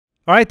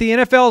All right, the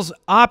NFL's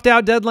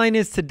opt-out deadline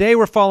is today.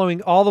 We're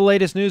following all the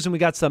latest news, and we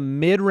got some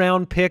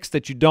mid-round picks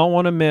that you don't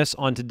want to miss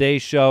on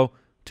today's show.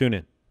 Tune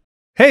in.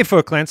 Hey,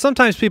 Foot Clan,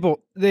 sometimes people,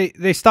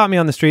 they stop me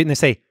on the street and they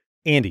say,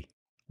 Andy,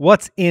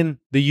 what's in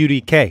the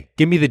UDK?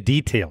 Give me the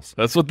details.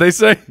 That's what they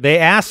say? They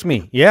ask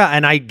me. Yeah,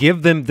 and I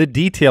give them the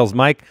details,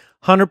 Mike.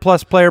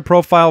 100-plus player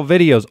profile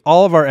videos,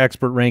 all of our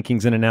expert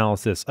rankings and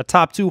analysis, a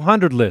top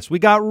 200 list. We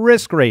got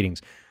risk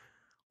ratings.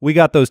 We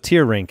got those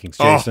tier rankings,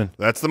 Jason. Oh,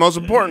 that's the most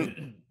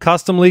important.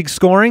 Custom league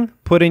scoring,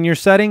 put in your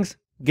settings,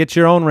 get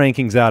your own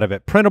rankings out of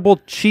it. Printable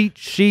cheat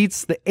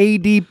sheets, the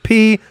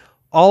ADP,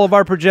 all of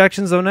our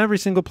projections on every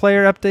single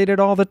player updated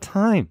all the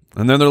time.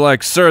 And then they're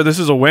like, sir, this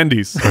is a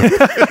Wendy's.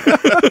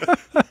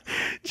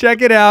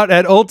 Check it out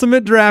at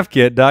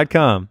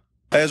ultimatedraftkit.com.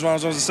 Hey, it's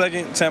Ronald Jones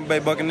II, Tampa Bay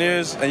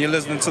Buccaneers, and you're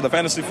listening to the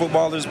Fantasy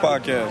Footballers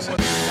Podcast.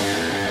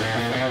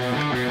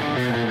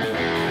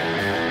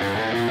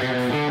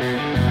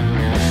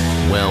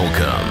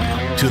 Welcome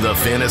to the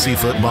Fantasy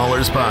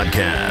Footballers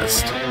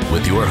Podcast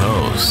with your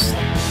hosts,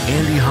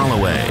 Andy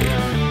Holloway,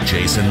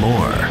 Jason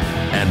Moore,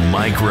 and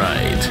Mike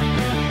Wright.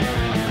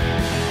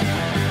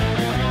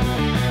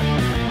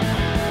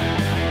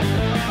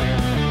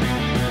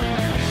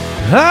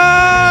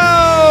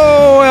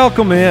 Oh,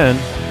 welcome in.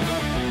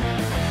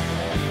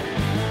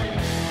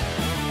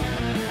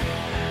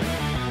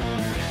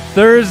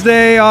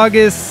 Thursday,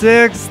 August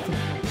 6th,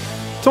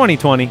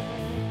 2020.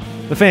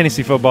 The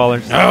Fantasy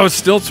Footballers. Oh, it's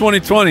still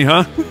 2020,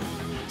 huh?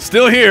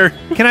 Still here.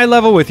 Can I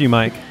level with you,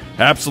 Mike?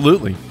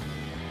 Absolutely.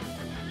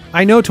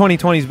 I know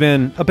 2020's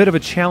been a bit of a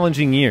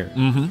challenging year.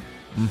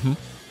 Mm-hmm.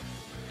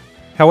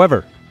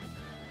 However,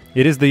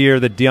 it is the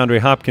year that DeAndre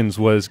Hopkins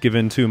was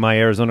given to my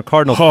Arizona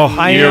Cardinals. Oh,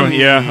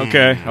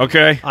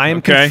 okay. I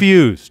am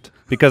confused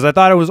because I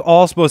thought it was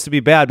all supposed to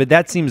be bad, but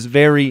that seems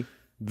very,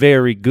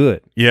 very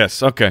good.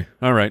 Yes, okay.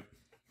 All right.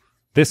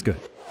 This good.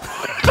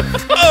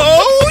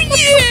 Oh,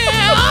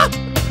 yeah!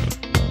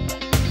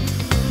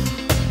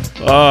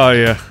 Oh,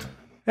 yeah.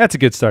 That's a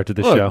good start to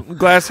the Look, show.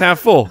 Glass half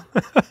full.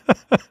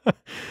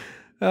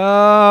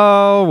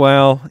 Oh,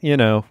 well, you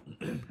know.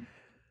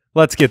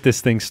 Let's get this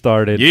thing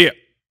started. Yeah.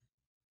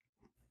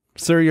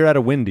 Sir, you're at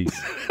a Wendy's.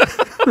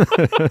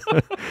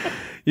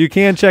 You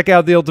can check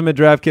out the Ultimate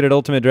Draft Kit at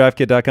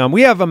ultimatedraftkit.com.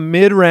 We have a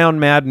mid-round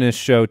madness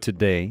show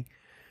today.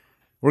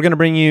 We're going to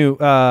bring you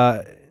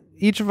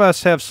each of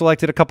us have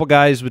selected a couple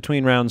guys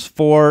between rounds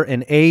 4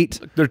 and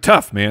 8. They're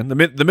tough, man. The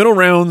middle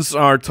rounds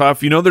are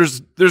tough. You know, there's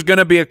going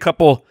to be a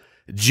couple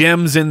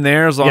gems in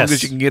there as long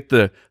as you can get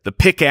the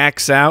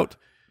pickaxe out,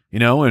 you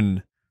know,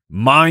 and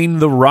mine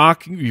the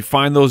rock. You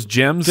find those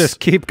gems.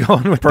 Just keep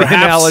going with the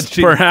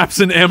analogy.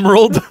 Perhaps an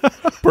emerald.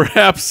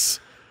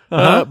 Perhaps.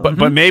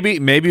 But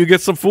maybe you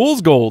get some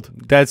fool's gold.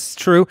 That's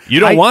true.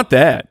 You don't want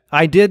that.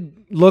 I did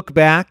look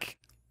back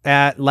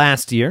at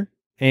last year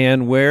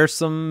and where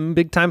some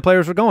big-time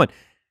players were going.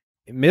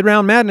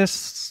 Mid-round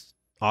madness,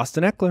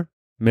 Austin Eckler.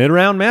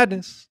 Mid-round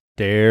madness,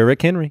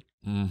 Derrick Henry.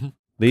 Mm-hmm.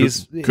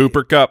 These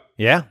Cooper Kupp.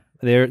 Yeah,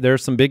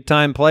 there's some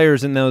big-time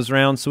players in those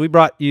rounds. So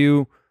we're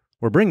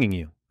bringing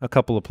you a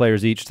couple of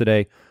players each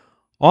today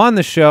on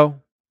the show.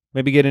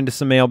 Maybe get into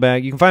some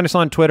mailbag. You can find us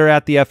on Twitter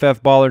at the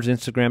FF Ballers,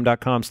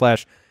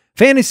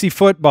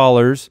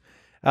 Instagram.com/fantasyfootballers.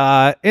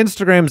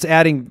 Instagram's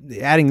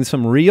adding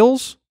some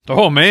reels.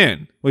 Oh,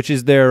 man. Which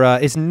is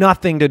it's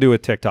nothing to do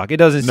with TikTok. It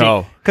doesn't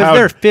seem, because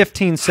they're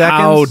 15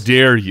 seconds. How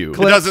dare you?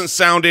 Clips. It doesn't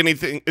sound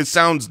anything. It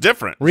sounds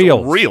different.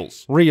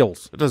 Reels.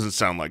 It doesn't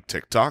sound like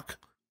TikTok.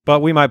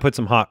 But we might put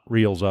some hot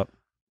reels up,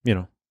 you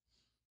know.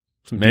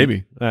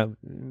 Maybe.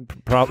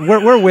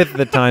 We're with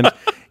the times.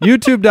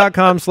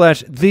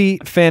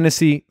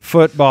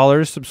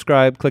 YouTube.com/thefantasyfootballers.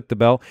 Subscribe, click the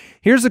bell.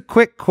 Here's a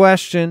quick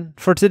question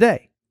for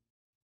today.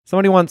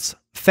 Somebody wants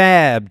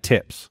FAAB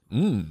tips.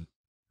 One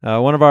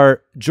of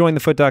our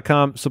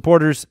jointhefoot.com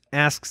supporters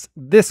asks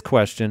this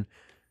question.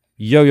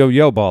 Yo,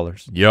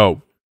 ballers.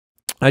 Yo.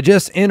 I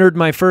just entered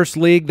my first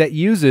league that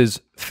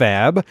uses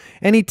FAAB.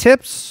 Any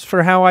tips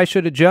for how I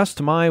should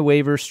adjust my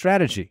waiver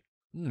strategy?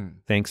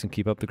 Thanks and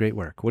keep up the great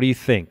work. What do you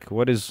think?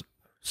 What is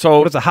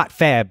a hot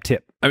FAAB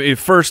tip? I mean,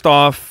 first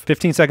off,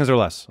 15 seconds or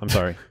less. I'm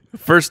sorry.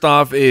 First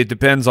off, it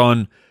depends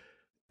on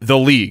the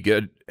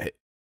league.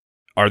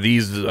 Are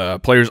these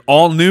players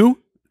all new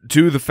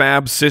to the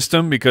FAAB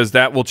system? Because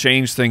that will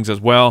change things as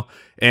well.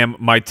 And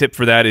my tip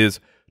for that is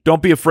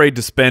don't be afraid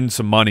to spend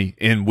some money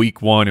in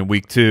week 1 and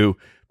week 2.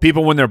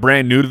 People, when they're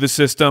brand new to the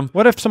system.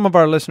 What if some of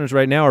our listeners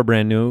right now are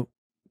brand new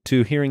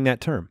to hearing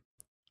that term?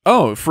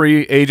 Oh,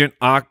 free agent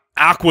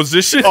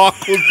acquisition.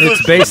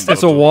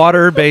 It's a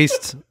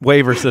water-based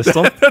waiver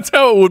system. That's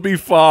how it would be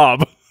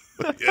FAAB.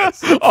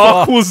 Yes.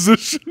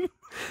 Acquisition.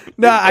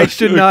 No, I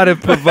should not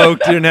have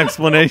provoked an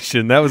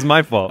explanation. That was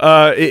my fault.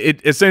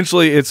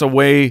 Essentially, it's a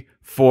way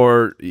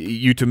for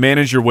you to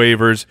manage your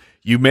waivers.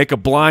 You make a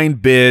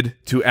blind bid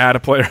to add a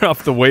player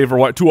off the waiver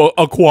wire, to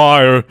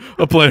acquire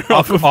a player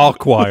off of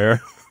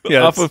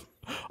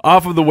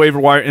off of the waiver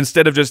wire,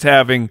 instead of just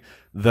having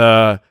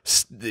the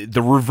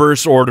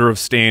reverse order of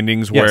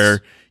standings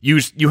where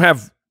you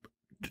have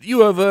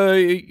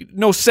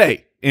no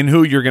say in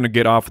who you're going to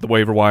get off the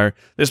waiver wire.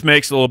 This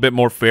makes it a little bit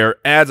more fair,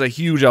 adds a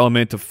huge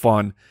element of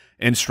fun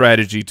and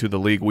strategy to the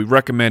league. We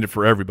recommend it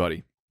for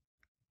everybody.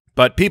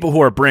 But people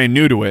who are brand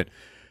new to it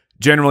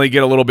generally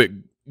get a little bit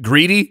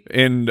greedy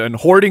and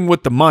hoarding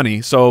with the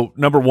money. So,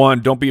 number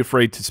one, don't be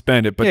afraid to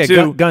spend it. But yeah,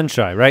 two, gun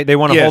shy, right? They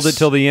want to hold it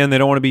till the end. They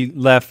don't want to be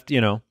left,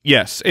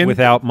 yes,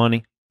 without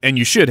money. And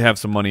you should have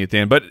some money at the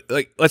end. But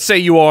like, let's say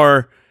you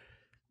are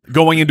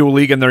going into a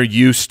league and they're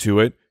used to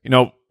it.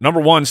 Number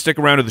one, stick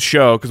around to the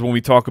show, because when we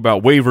talk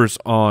about waivers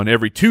on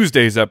every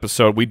Tuesday's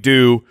episode, we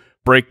do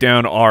break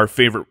down our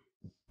favorite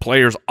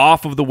players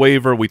off of the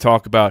waiver. We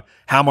talk about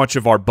how much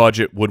of our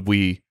budget would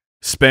we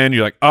spend.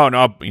 You're like, oh,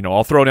 no,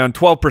 I'll throw down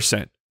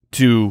 12%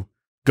 to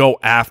go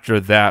after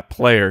that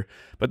player.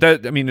 But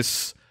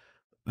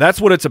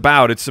that's what it's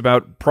about. It's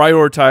about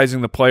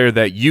prioritizing the player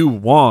that you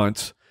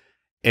want,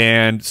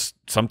 and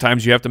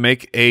sometimes you have to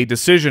make a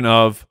decision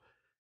of,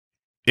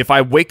 if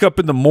I wake up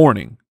in the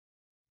morning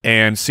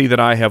and see that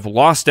I have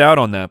lost out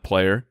on that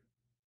player,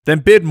 then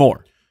bid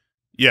more.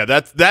 Yeah,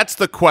 that's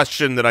the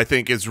question that I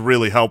think is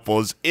really helpful,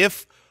 is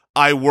if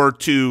I were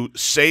to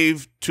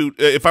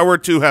if I were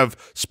to have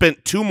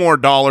spent $2 more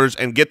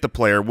and get the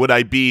player, would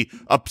I be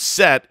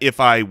upset if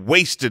I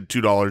wasted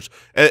 $2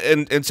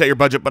 and set your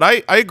budget? But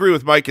I agree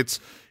with Mike.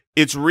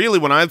 It's really,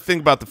 when I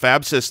think about the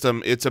FAAB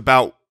system, it's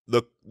about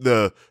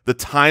the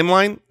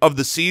timeline of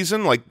the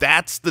season. Like,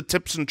 that's the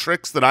tips and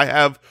tricks that I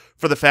have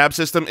for the FAAB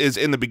system, is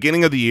in the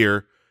beginning of the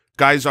year,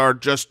 guys are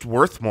just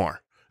worth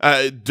more.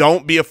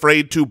 Don't be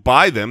afraid to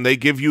buy them. They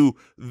give you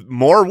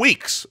more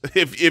weeks.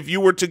 If you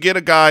were to get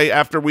a guy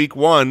after week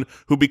 1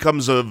 who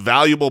becomes a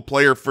valuable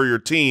player for your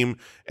team,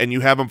 and you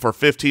have him for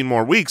 15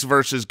 more weeks,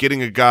 versus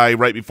getting a guy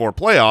right before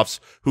playoffs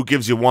who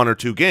gives you 1 or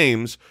 2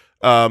 games,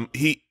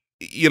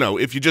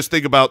 if you just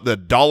think about the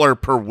dollar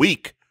per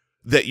week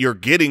that you're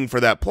getting for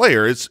that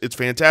player, it's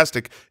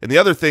fantastic. And the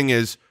other thing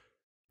is,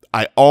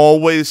 I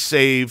always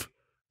save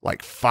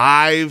like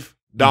 $5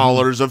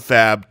 of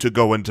FAAB to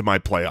go into my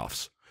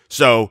playoffs.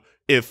 So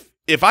if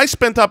I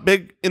spent up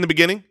big in the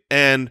beginning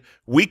and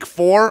week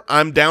 4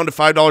 I'm down to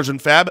 $5 in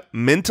FAAB,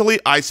 mentally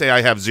I say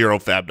I have 0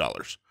 FAAB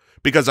dollars,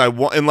 because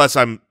unless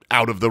I'm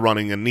out of the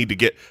running and need to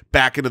get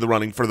back into the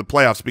running for the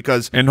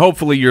playoffs. And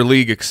hopefully your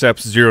league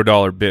accepts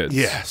 $0 bids.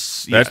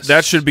 Yes,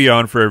 that should be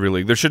on for every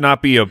league. There should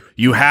not be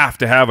you have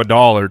to have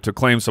 $1 to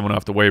claim someone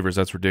off the waivers.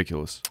 That's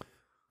ridiculous.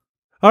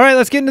 All right,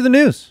 let's get into the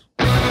news.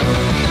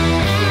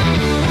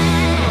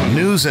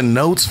 News and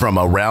notes from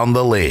around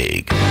the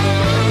league.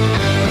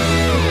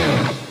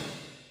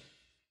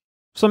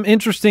 Some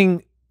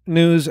interesting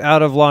news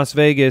out of Las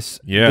Vegas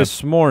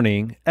this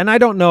morning, and I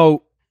don't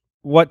know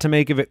what to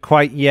make of it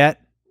quite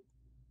yet,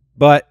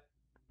 but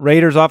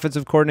Raiders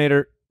offensive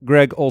coordinator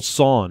Greg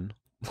Olson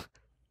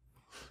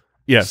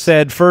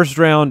said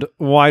first-round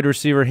wide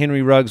receiver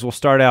Henry Ruggs will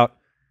start out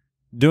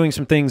doing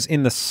some things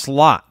in the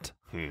slot.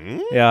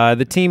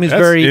 The team is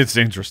it's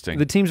interesting.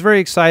 The team's very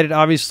excited,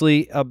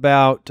 obviously,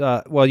 about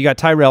you got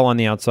Tyrell on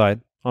the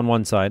outside, on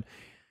one side,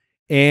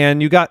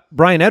 and you got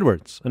Bryan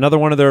Edwards, another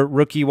one of their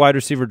rookie wide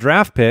receiver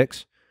draft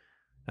picks.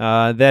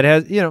 That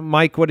has,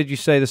 Mike, what did you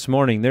say this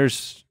morning?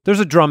 There's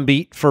a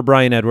drumbeat for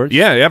Bryan Edwards.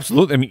 Yeah,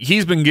 absolutely. I mean,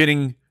 he's been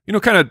getting,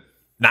 kind of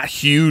not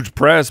huge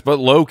press, but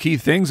low key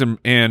things.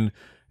 And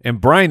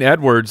Bryan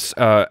Edwards,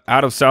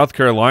 out of South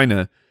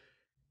Carolina,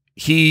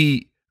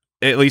 he,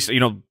 at least,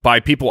 by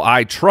people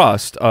I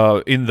trust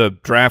in the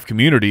draft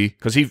community,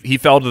 because he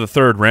fell to the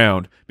 3rd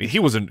round. I mean, he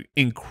was an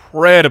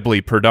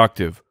incredibly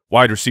productive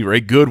wide receiver, a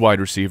good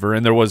wide receiver,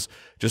 and there was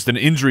just an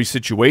injury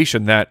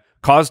situation that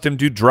caused him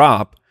to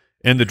drop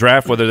in the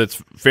draft, whether that's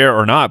fair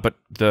or not. But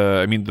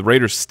the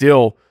Raiders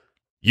still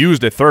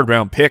used a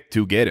 3rd-round pick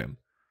to get him.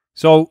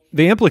 So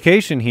the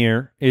implication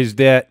here is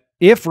that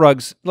if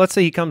Ruggs, let's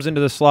say he comes into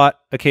the slot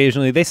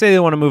occasionally, they say they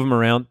want to move him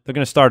around, they're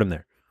going to start him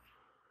there.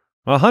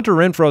 Well, Hunter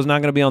Renfrow is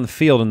not going to be on the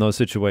field in those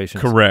situations.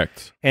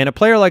 Correct. And a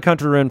player like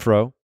Hunter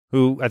Renfrow,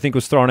 who I think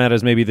was thrown out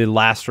as maybe the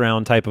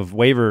last-round type of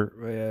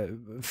waiver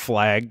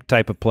flag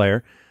type of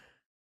player,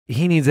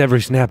 he needs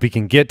every snap he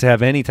can get to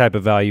have any type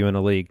of value in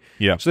a league.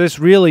 Yeah. So this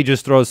really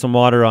just throws some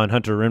water on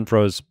Hunter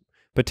Renfrow's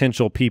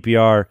potential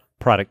PPR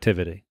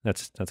productivity.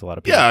 That's a lot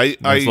of peas. Yeah,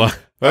 I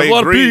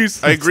agree.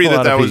 I agree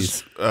that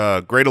was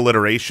great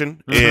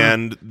alliteration,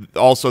 and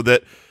also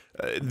that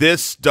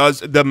this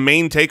does, the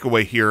main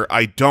takeaway here,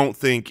 I don't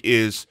think,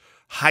 is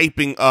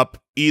hyping up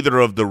either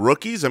of the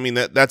rookies. I mean,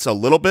 that's a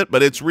little bit,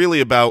 but it's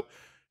really about,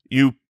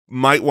 you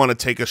might want to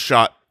take a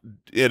shot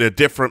at a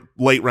different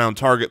late-round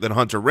target than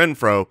Hunter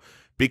Renfrow,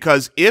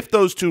 because if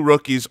those 2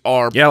 rookies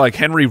are... Yeah, like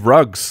Henry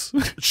Ruggs.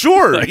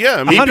 Sure, I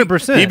mean,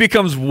 100%. He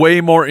becomes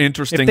way more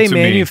interesting to me. If they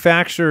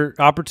manufacture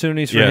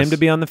opportunities for him to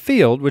be on the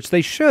field, which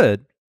they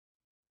should.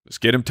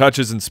 Just get him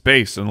touches in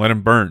space and let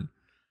him burn.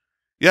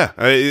 Yeah,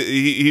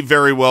 he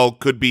very well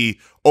could be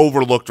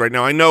overlooked right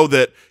now. I know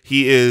that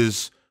he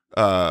is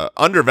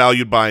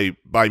undervalued by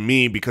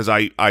me, because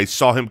I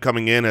saw him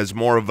coming in as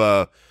more of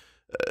a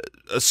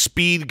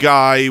speed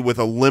guy with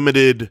a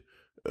limited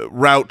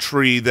route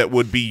tree that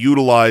would be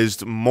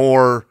utilized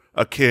more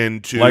akin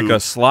to, like,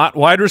 a slot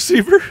wide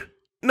receiver.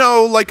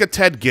 No, like a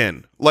Ted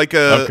Ginn, like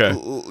a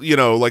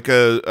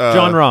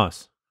John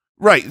Ross.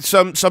 Right,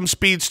 some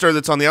speedster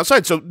that's on the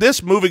outside. So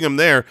this moving him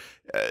there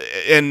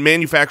and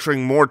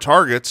manufacturing more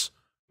targets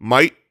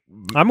might.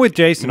 I'm with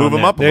Jason. Move on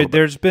him that. up a little bit.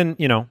 There's been,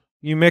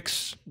 you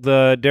mix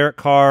the Derek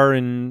Carr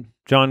and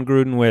John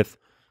Gruden with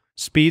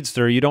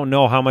speedster, you don't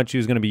know how much he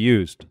was going to be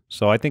used.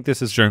 So I think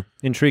this is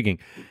intriguing.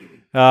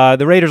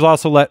 The Raiders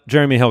also let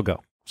Jeremy Hill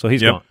go, so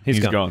he's gone. He's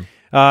gone.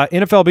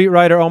 NFL beat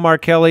writer Omar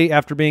Kelly,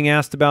 after being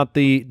asked about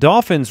the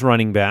Dolphins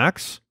running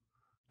backs,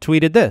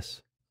 tweeted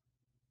this.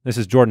 This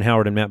is Jordan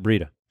Howard and Matt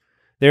Breida.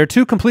 They are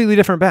two completely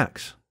different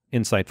backs.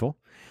 Insightful.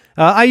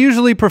 I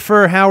usually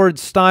prefer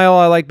Howard's style.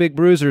 I like big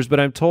bruisers, but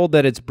I'm told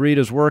that it's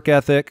Breida's work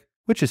ethic,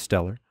 which is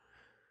stellar.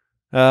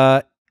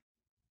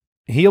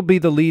 He'll be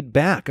the lead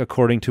back,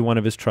 according to one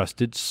of his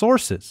trusted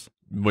sources.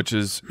 Which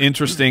is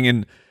interesting,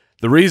 and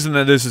the reason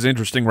that this is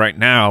interesting right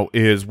now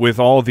is with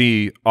all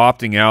the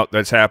opting out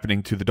that's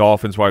happening to the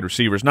Dolphins wide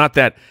receivers. Not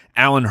that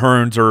Allen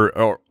Hurns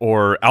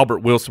or Albert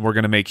Wilson were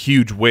going to make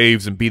huge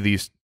waves and be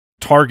these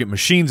target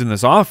machines in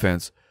this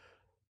offense,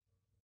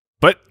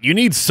 but you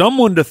need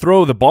someone to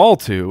throw the ball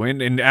to,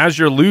 and as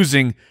you're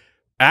losing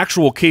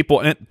actual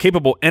capable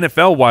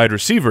NFL wide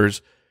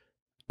receivers,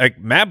 like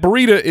Matt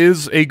Breida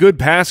is a good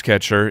pass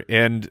catcher,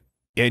 and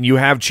you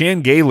have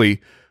Chan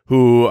Gailey,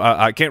 who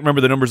I can't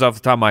remember the numbers off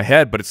the top of my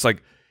head, but it's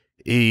like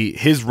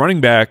his running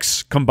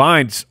backs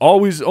combined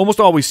almost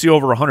always see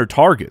over 100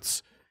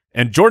 targets,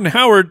 and Jordan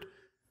Howard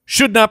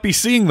should not be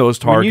seeing those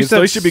targets.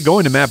 So he should be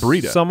going to Matt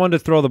Breida. Someone to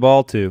throw the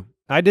ball to.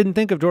 I didn't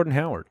think of Jordan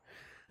Howard.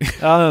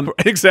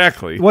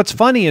 Exactly. What's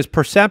funny is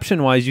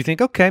perception-wise, you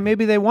think, okay,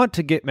 maybe they want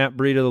to get Matt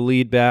Breida the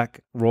lead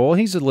back role.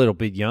 He's a little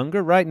bit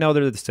younger. Right now,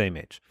 they're the same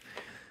age.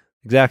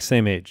 Exact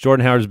same age.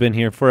 Jordan Howard's been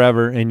here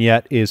forever and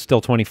yet is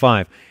still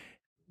 25.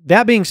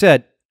 That being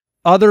said,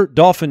 other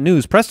Dolphin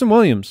news, Preston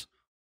Williams,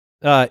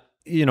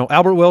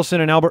 Albert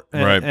Wilson and Allen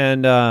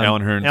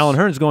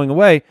Hurns going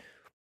away.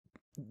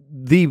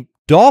 The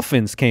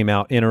Dolphins came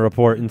out in a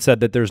report and said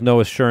that there's no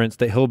assurance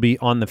that he'll be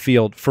on the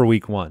field for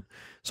week 1.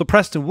 So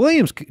Preston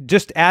Williams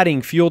just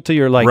adding fuel to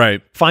your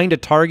find a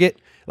target.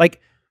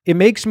 It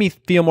makes me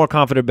feel more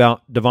confident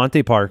about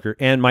Devontae Parker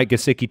and Mike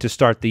Gesicki to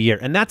start the year,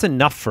 and that's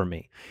enough for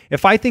me.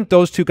 If I think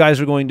those two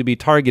guys are going to be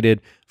targeted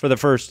for the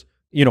first,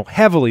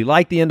 heavily,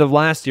 like the end of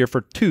last year,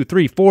 for 2,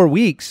 3, 4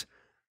 weeks,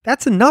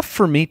 that's enough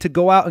for me to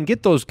go out and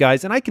get those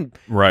guys, and I can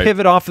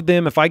pivot off of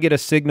them if I get a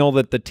signal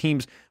that the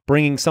team's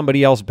bringing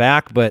somebody else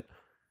back, but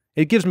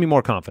it gives me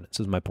more confidence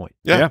is my point.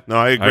 Yeah. No,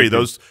 I agree.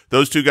 Those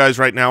two guys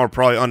right now are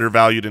probably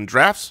undervalued in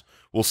drafts.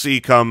 We'll see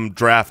come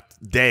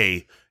draft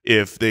day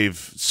if they've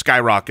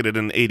skyrocketed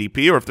in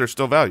ADP or if they're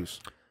still values.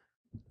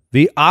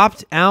 The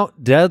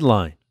opt-out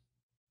deadline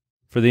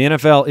for the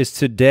NFL is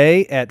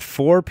today at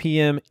 4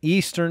 p.m.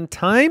 Eastern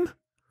time,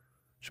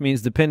 which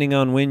means depending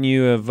on when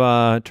you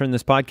have turned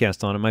this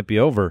podcast on, it might be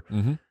over.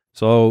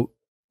 So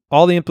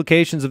all the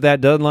implications of that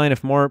deadline,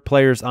 if more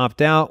players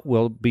opt out,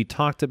 will be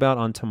talked about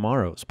on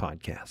tomorrow's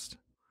podcast.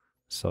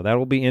 So that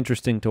will be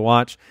interesting to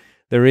watch.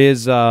 There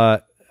is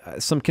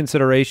some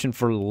consideration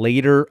for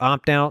later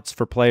opt-outs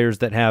for players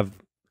that have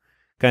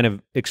kind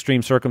of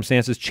extreme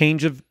circumstances.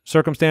 Change of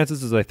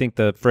circumstances is, I think,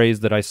 the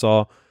phrase that I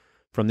saw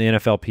from the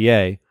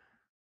NFLPA.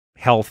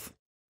 Health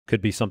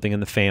could be something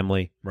in the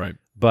family. Right.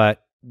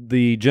 But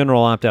the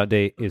general opt-out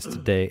date is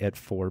today at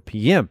 4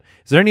 p.m.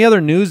 Is there any other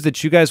news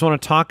that you guys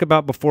want to talk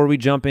about before we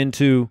jump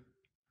into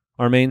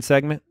our main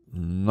segment?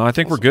 No, I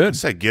think we're good. I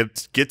say get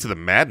to the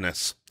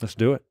madness. Let's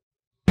do it.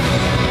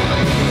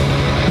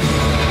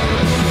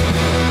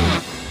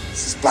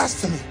 This is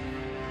blasphemy.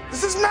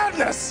 This is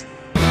madness.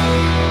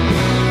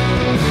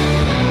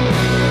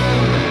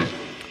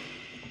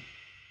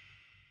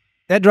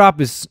 That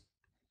drop is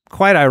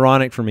quite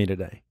ironic for me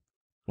today.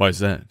 Why is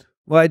that?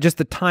 Well, just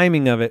the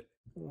timing of it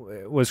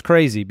was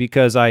crazy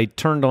because I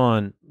turned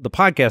on the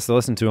podcast I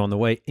listened to on the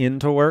way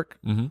into work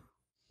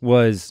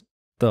was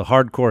the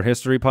Hardcore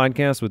History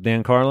podcast with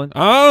Dan Carlin.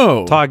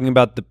 Oh. Talking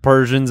about the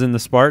Persians and the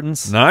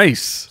Spartans.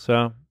 Nice.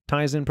 So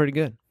ties in pretty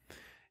good.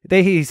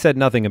 He said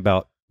nothing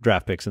about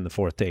draft picks in the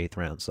 4th to 8th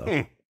round. So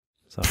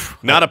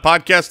not a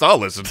podcast I'll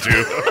listen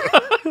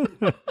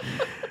to.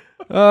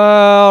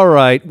 All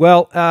right.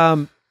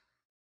 Well,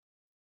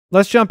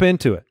 let's jump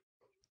into it.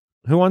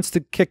 Who wants to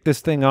kick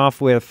this thing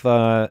off with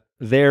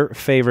their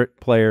favorite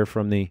player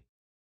from the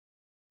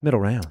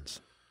middle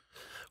rounds?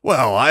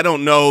 Well, I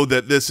don't know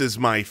that this is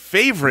my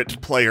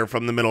favorite player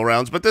from the middle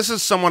rounds, but this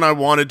is someone I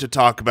wanted to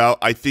talk about.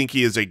 I think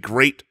he is a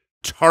great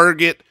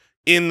target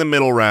in the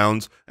middle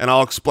rounds, and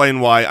I'll explain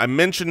why. I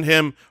mentioned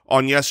him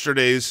on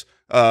yesterday's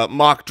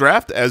mock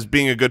draft as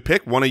being a good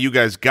pick. One of you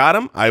guys got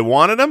him. I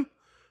wanted him.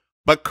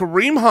 But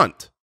Kareem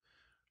Hunt,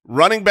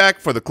 running back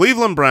for the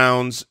Cleveland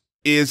Browns,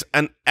 is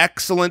an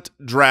excellent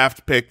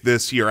draft pick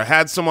this year. I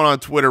had someone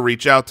on Twitter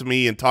reach out to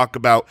me and talk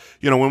about,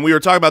 when we were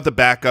talking about the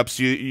backups,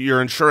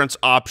 your insurance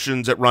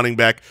options at running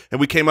back,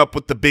 and we came up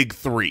with the big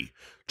 3.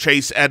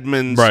 Chase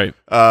Edmonds,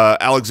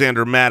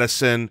 Alexander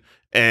Madison,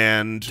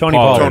 and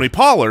Tony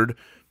Pollard.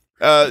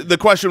 The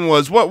question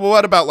was,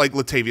 what about like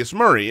Latavius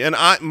Murray? And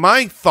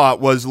my thought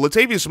was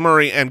Latavius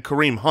Murray and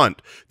Kareem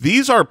Hunt.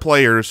 These are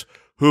players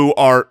who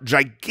are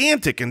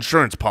gigantic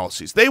insurance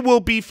policies. They will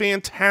be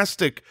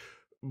fantastic,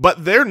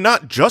 but they're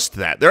not just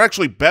that. They're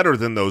actually better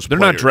than those players.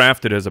 They're not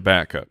drafted as a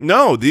backup.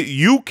 No,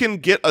 you can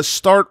get a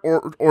start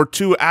or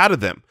two out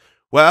of them.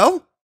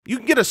 Well, you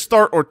can get a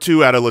start or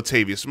two out of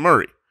Latavius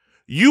Murray.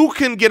 You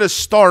can get a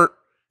start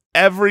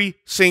every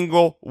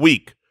single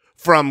week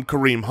from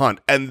Kareem Hunt,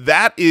 and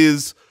that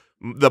is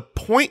the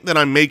point that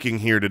I'm making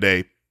here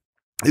today,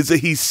 is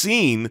that he's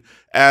seen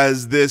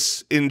as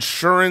this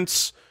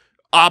insurance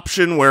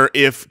option where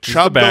if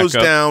Chubb goes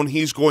down,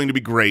 he's going to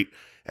be great.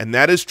 And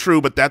that is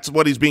true, but that's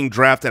what he's being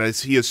drafted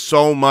as. He is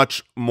so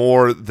much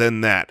more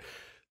than that.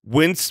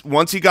 Once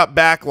he got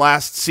back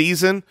last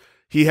season,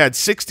 he had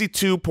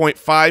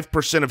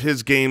 62.5% of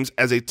his games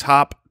as a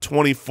top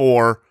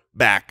 24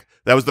 back.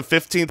 That was the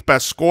 15th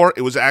best score.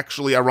 It was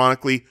actually,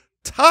 ironically,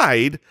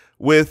 tied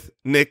with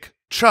Nick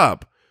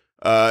Chubb.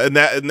 And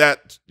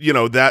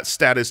that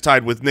stat is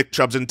tied with Nick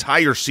Chubb's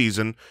entire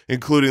season,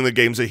 including the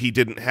games that he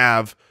didn't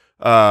have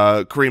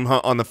Kareem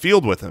Hunt on the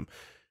field with him.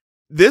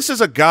 This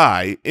is a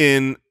guy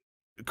in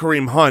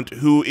Kareem Hunt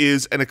who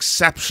is an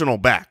exceptional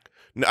back.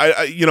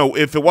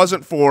 If it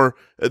wasn't for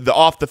the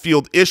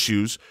off-the-field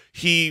issues,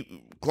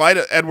 Clyde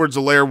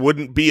Edwards-Helaire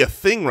wouldn't be a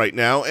thing right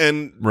now,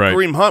 and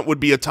Kareem Hunt would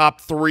be a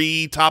top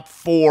 3, top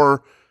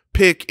 4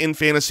 pick in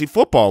fantasy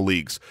football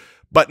leagues.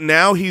 But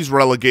now he's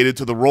relegated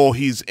to the role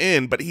he's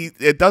in, but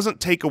it doesn't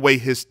take away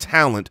his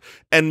talent,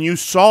 and you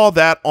saw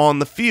that on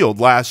the field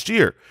last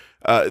year.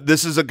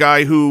 This is a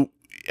guy who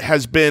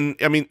has been,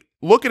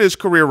 look at his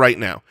career right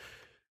now.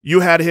 You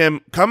had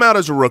him come out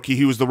as a rookie.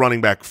 He was the running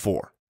back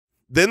 4.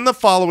 Then the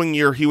following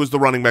year, he was the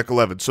running back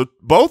 11. So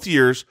both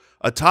years,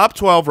 a top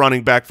 12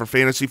 running back for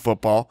fantasy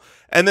football.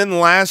 And then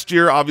last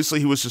year, obviously,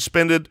 he was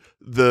suspended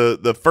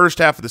the first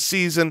half of the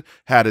season,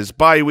 had his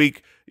bye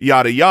week,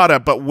 yada, yada.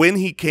 But when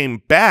he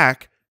came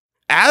back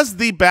as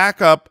the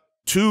backup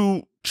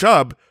to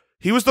Chubb,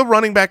 he was the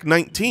running back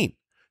 19.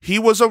 He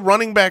was a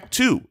running back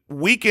 2,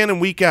 week in and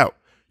week out.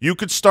 You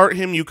could start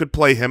him, you could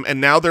play him,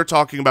 and now they're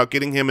talking about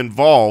getting him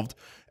involved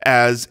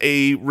as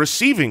a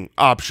receiving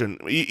option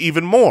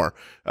even more.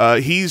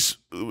 He's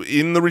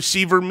in the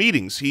receiver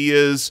meetings. He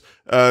is,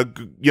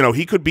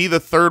 he could be the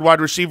third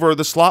wide receiver or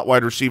the slot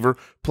wide receiver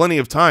plenty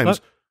of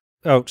times.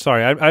 Oh,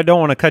 sorry. I don't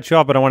want to cut you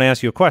off, but I want to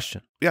ask you a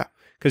question. Yeah.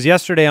 Because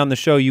yesterday on the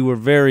show, you were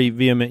very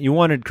vehement. You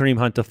wanted Kareem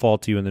Hunt to fall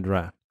to you in the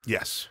draft.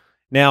 Yes.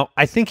 Now,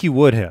 I think you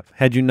would have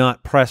had you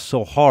not pressed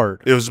so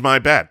hard. It was my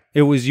bad.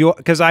 It was your –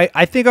 because I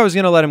think I was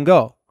going to let him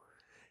go.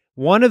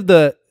 One of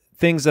the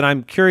things that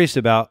I'm curious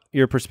about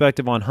your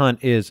perspective on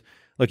Hunt is,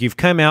 look, you've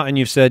come out and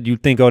you've said you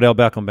think Odell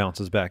Beckham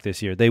bounces back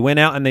this year. They went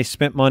out and they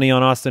spent money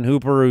on Austin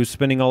Hooper, who's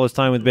spending all his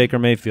time with Baker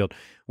Mayfield.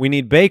 We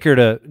need Baker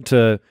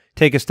to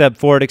take a step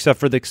forward, except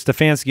for the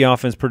Stefanski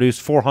offense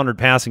produced 400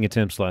 passing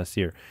attempts last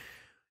year.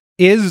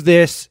 Is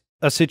this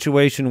a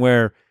situation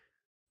where,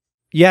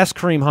 yes,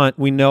 Kareem Hunt,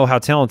 we know how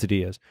talented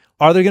he is.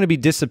 Are there going to be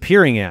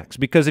disappearing acts?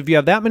 Because if you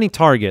have that many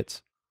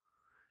targets,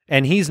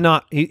 and he's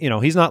not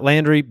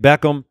Landry,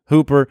 Beckham,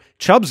 Hooper,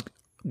 Chubb's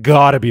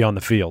got to be on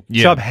the field.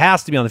 Yeah. Chubb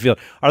has to be on the field.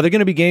 Are there going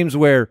to be games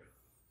where,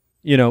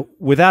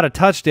 without a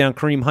touchdown,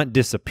 Kareem Hunt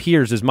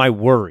disappears is my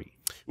worry.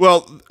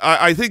 Well,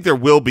 I think there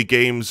will be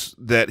games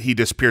that he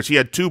disappears. He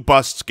had 2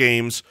 busts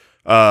games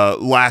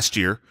last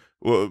year.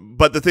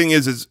 But the thing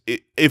is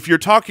if you're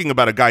talking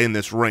about a guy in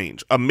this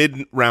range, a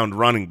mid-round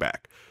running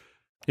back.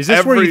 Is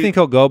this where you think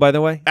he'll go, by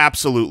the way?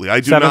 Absolutely.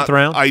 Seventh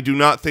round? I do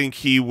not think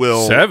he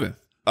will. 7th.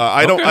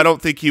 I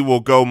don't think he will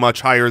go much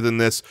higher than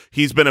this.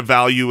 He's been a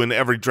value in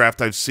every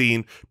draft I've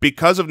seen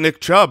because of Nick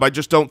Chubb. I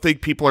just don't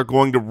think people are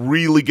going to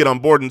really get on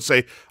board and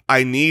say,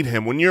 I need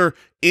him. When you're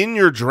in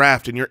your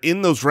draft and you're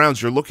in those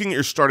rounds, you're looking at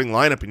your starting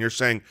lineup and you're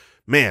saying,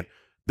 man,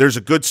 there's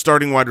a good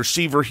starting wide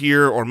receiver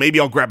here, or maybe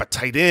I'll grab a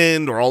tight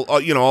end, or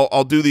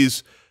I'll do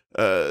these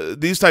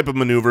type of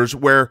maneuvers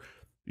where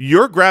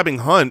you're grabbing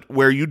Hunt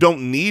where you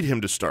don't need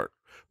him to start.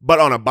 But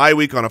on a bye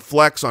week, on a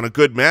flex, on a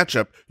good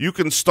matchup, you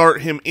can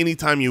start him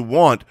anytime you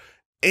want,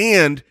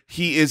 and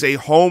he is a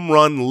home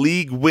run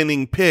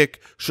league-winning pick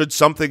should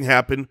something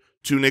happen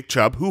to Nick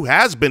Chubb, who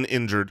has been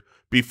injured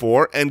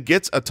before and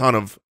gets a ton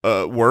of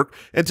work.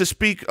 And to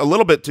speak a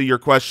little bit to your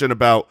question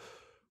about,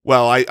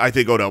 well, I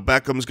think Odell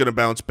Beckham's going to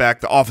bounce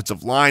back. The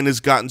offensive line has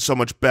gotten so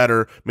much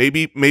better.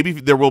 Maybe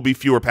there will be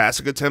fewer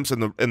passing attempts,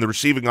 and the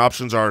receiving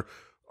options are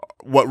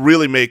what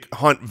really make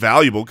Hunt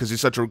valuable because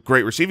he's such a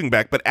great receiving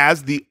back. But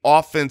as the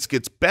offense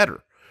gets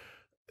better,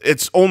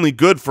 it's only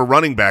good for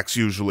running backs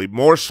usually.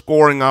 More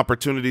scoring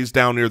opportunities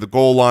down near the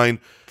goal line.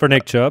 For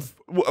Nick Chubb?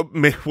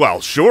 Well,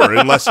 sure,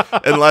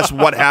 unless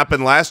what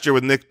happened last year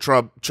with Nick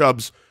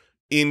Chubb's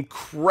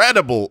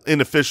incredible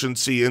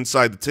inefficiency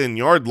inside the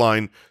 10-yard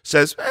line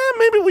says,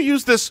 maybe we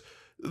use this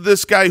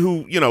guy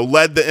who,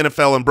 led the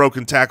NFL in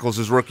broken tackles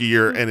his rookie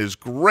year and is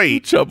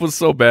great. Chubb was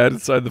so bad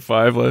inside the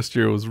 5 last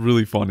year. It was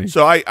really funny.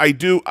 So I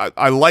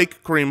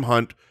like Kareem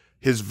Hunt.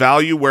 his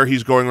value where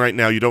he's going right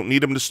now. You don't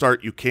need him to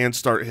start. You can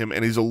start him,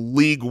 and he's a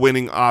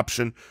league-winning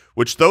option,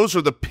 which those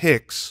are the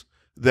picks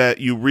that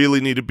you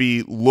really need to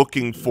be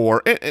looking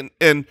for.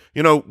 And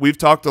you know, we've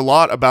talked a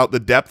lot about the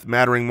depth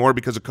mattering more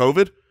because of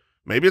COVID.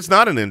 Maybe it's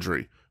not an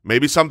injury.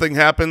 Maybe something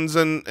happens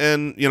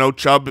and you know,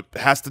 Chubb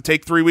has to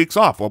take 3 weeks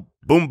off. Well,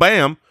 boom,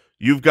 bam,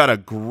 you've got a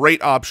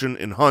great option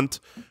in Hunt,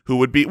 who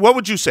would be – what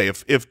would you say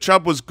if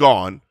Chubb was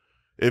gone,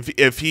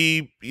 if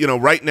he, you know,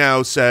 right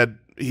now said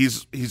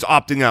he's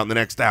opting out in the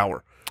next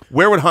hour,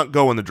 where would Hunt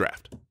go in the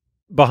draft?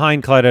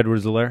 Behind Clyde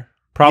Edwards-Helaire.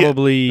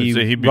 Probably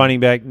Yeah. running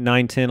back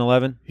 9, 10,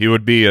 11. He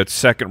would be a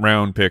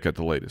second-round pick at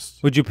the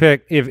latest. Would you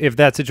pick, if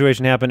that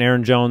situation happened,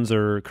 Aaron Jones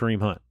or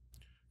Kareem Hunt?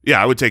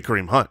 Yeah, I would take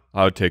Kareem Hunt.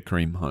 I would take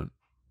Kareem Hunt.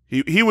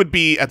 He would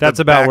be at That's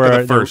the about back where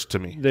of the first to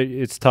me.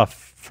 It's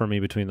tough for me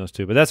between those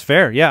two, but that's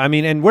fair. Yeah, I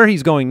mean, and where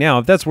he's going now,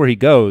 if that's where he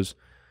goes,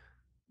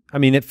 I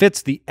mean, it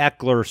fits the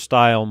Eckler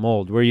style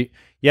mold where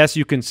yes,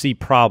 you can see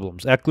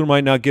problems. Eckler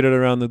might not get it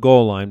around the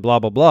goal line, blah,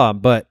 blah, blah,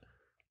 but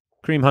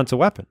Kareem Hunt's a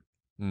weapon.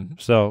 Mm-hmm.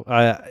 So,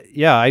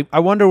 yeah, I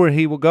wonder where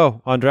he will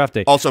go on draft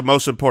day. Also,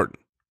 most important,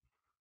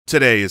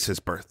 today is his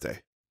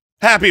birthday.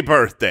 Happy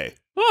birthday.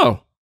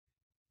 Oh.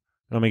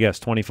 Let me guess,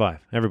 25.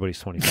 Everybody's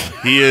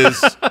 25. He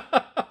is,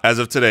 as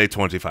of today,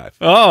 25.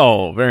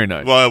 Oh, very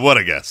nice. Well, what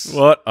a guess.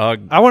 What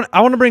I want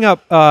to bring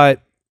up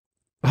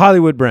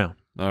Hollywood Brown.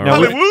 All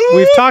Now, right.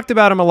 we've talked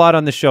about him a lot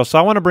on the show, so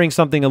I want to bring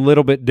something a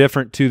little bit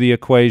different to the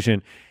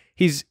equation.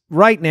 He's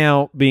right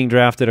now being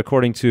drafted,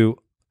 according to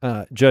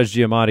Judge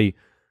Giamatti,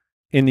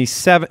 in the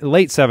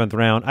late 7th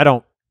round. I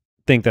don't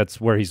think that's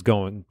where he's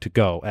going to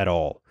go at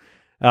all.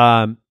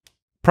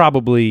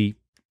 Probably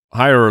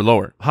Higher or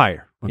lower?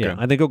 higher. Okay. Yeah,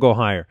 I think he'll go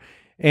higher.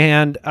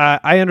 And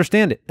I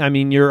understand it. I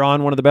mean, you're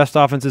on one of the best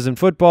offenses in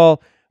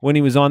football. When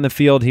he was on the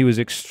field, he was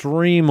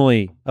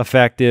extremely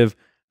effective,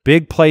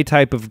 big play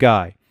type of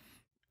guy.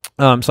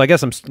 So I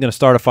guess I'm going to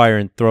start a fire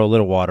and throw a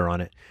little water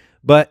on it.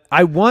 But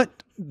I want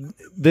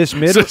this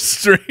mid. It's a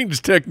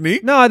strange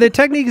technique. No, the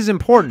technique is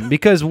important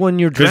because when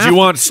you're Because drafting, you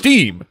want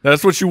steam.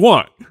 That's what you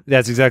want.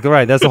 that's exactly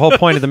right. That's the whole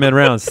point of the mid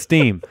round,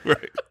 steam.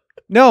 Right.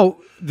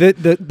 No,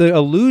 the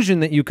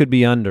illusion that you could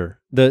be under,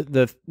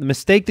 the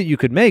mistake that you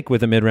could make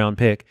with a mid round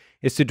pick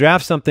is to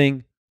draft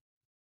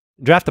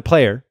a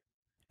player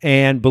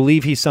and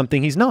believe he's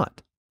something he's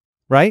not,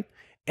 right?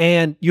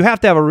 And you have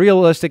to have a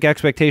realistic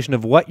expectation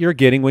of what you're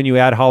getting when you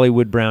add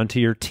Hollywood Brown to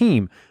your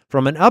team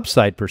from an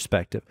upside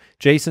perspective.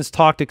 Jason's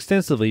talked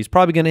extensively. He's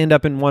probably going to end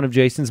up in one of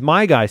Jason's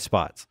my guy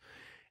spots.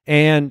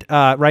 And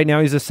right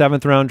now he's a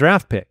 7th round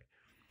draft pick.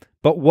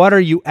 But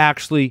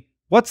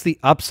what's the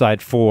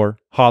upside for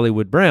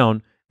Hollywood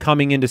Brown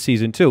coming into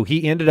season 2?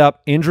 He ended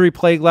up injury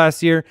plagued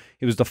last year.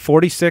 He was the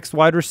 46th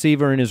wide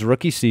receiver in his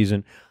rookie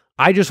season.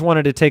 I just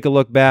wanted to take a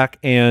look back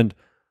and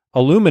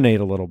illuminate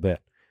a little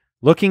bit.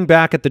 Looking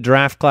back at the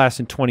draft class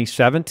in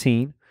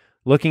 2017,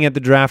 looking at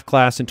the draft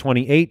class in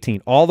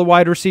 2018, all the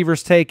wide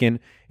receivers taken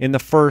in the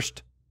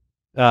first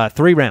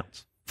 3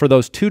 rounds for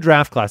those 2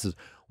 draft classes,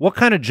 what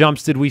kind of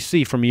jumps did we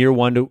see from year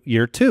 1 to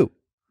year 2?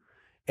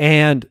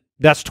 And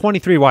that's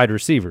 23 wide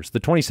receivers. The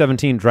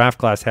 2017 draft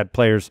class had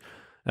players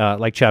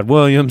like Chad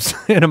Williams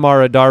and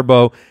Amara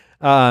Darboh,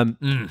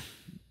 and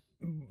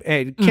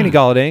Kenny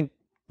Galladay.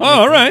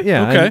 Oh, all right.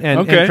 Yeah, Okay.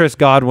 and Chris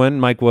Godwin,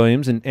 Mike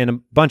Williams, and a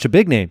bunch of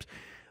big names.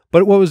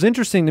 But what was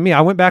interesting to me,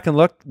 I went back and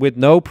looked with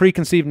no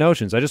preconceived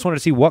notions. I just wanted to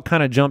see what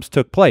kind of jumps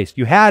took place.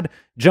 You had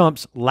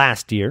jumps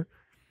last year.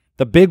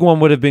 The big one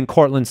would have been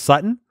Cortland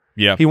Sutton.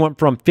 Yeah. He went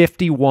from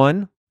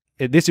 51,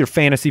 this year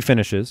fantasy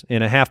finishes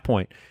in a half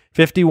point,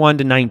 51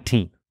 to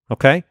 19,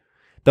 okay?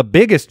 The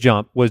biggest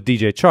jump was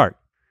DJ Chark,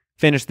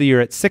 finished the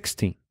year at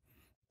 16.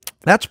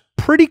 That's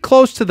pretty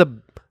close to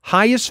the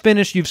highest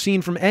finish you've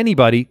seen from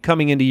anybody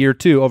coming into year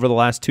 2 over the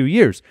last 2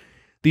 years.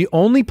 The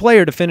only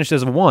player to finish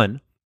as a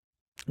 1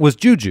 was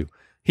Juju.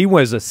 He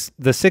was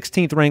the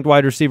 16th ranked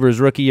wide receiver his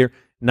rookie year,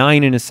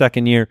 9 in his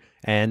second year,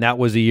 and that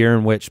was a year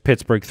in which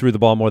Pittsburgh threw the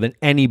ball more than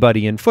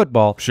anybody in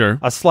football. Sure.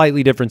 A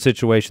slightly different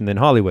situation than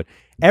Hollywood.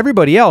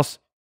 Everybody else,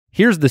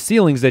 here's the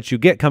ceilings that you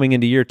get coming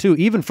into year 2,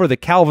 even for the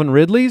Calvin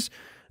Ridleys,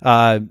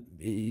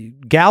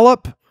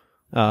 Gallup,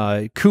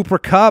 Cooper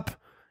Kupp,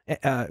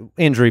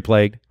 injury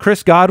plagued.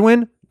 Chris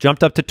Godwin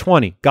jumped up to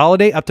 20.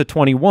 Galladay up to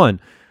 21.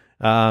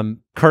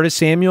 Curtis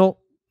Samuel,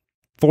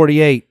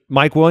 48.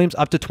 Mike Williams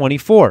up to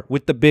 24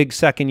 with the big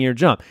second-year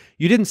jump.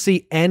 You didn't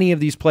see any of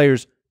these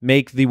players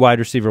make the wide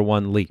receiver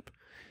 1 leap.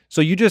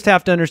 So you just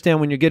have to understand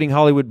when you're getting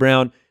Hollywood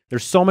Brown,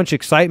 there's so much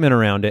excitement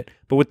around it.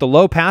 But with the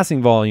low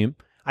passing volume,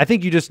 I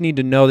think you just need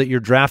to know that you're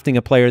drafting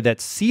a player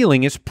that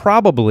ceiling is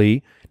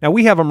probably – now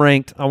we have them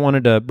ranked – I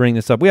wanted to bring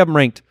this up. We have them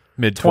ranked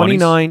Mid-20s.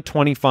 29,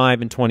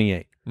 25, and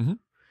 28.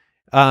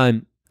 Mm-hmm.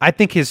 I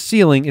think his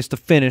ceiling is to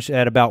finish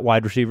at about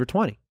wide receiver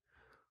 20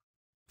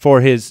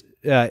 for his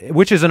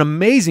which is an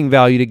amazing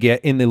value to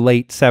get in the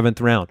late 7th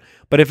round.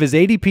 But if his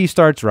ADP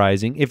starts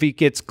rising,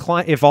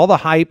 if all the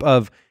hype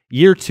of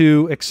year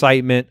 2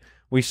 excitement,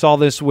 we saw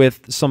this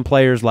with some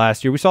players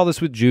last year, we saw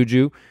this with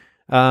Juju,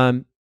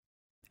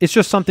 it's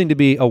just something to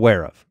be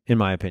aware of, in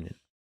my opinion.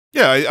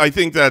 Yeah, I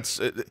think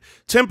that's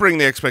tempering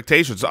the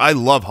expectations. I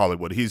love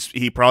Hollywood.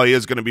 He probably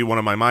is going to be one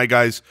of my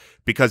guys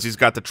because he's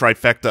got the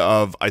trifecta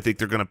of I think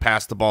they're going to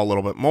pass the ball a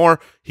little bit more.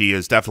 He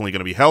is definitely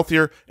going to be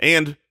healthier,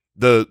 and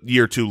the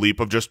year 2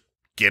 leap of just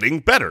getting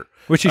better.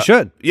 Which he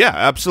should. Yeah,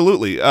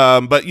 absolutely.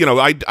 But, you know,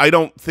 I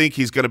don't think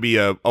he's going to be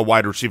a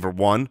wide receiver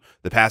 1.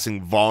 The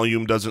passing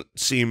volume doesn't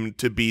seem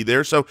to be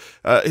there. So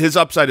his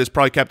upside is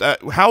probably kept.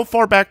 How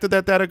far back did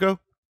that data go?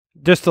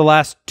 Just the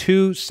last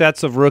 2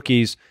 sets of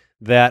rookies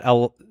that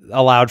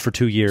allowed for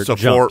 2 years. So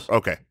jumps. 4,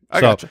 okay.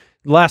 I gotcha.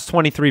 Last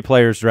 23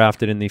 players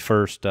drafted in the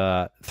first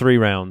 3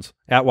 rounds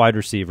at wide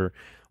receiver,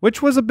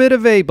 which was a bit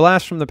of a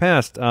blast from the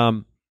past.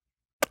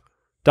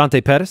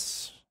 Dante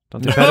Pettis.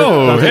 Dante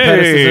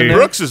Pettis is in there.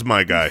 Brooks is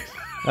my guy.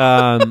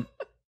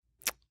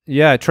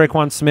 Yeah,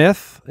 Traquan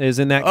Smith is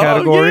in that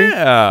category.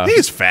 Yeah.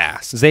 He's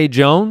fast. Zay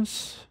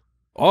Jones.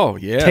 Oh,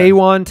 yeah.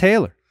 Taywan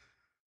Taylor.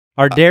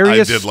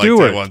 Ardarius I did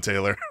Stewart. like Taywan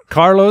Taylor.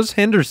 Carlos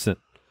Henderson.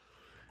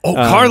 Oh,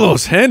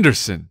 Carlos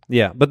Henderson.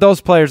 Yeah, but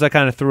those players I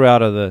kind of threw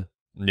out of the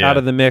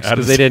mix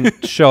because they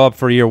didn't show up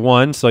for year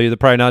 1, so they're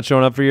probably not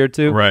showing up for year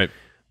 2. Right.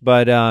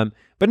 But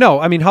no,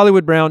 I mean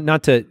Hollywood Brown.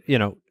 Not to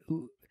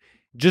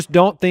just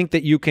don't think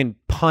that you can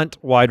punt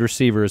wide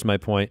receiver is my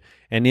point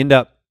and end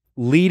up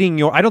leading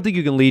your. I don't think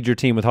you can lead your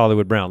team with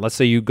Hollywood Brown. Let's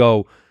say you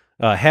go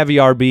heavy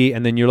RB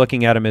and then you're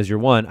looking at him as your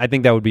 1. I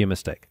think that would be a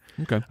mistake.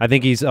 Okay. I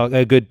think he's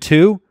a good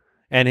 2,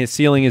 and his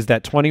ceiling is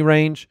that 20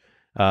 range.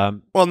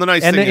 Well, and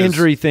the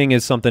injury thing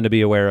is something to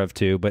be aware of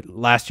too. But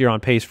last year on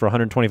pace for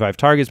 125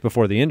 targets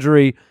before the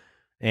injury,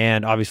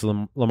 and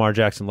obviously Lamar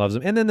Jackson loves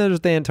him. And then there's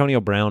the Antonio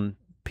Brown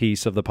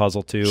piece of the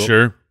puzzle too.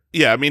 Sure.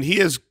 Yeah, I mean he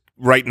is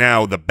right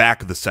now the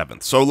back of the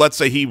 7th. So let's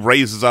say he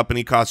raises up and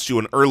he costs you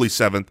an early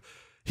 7th.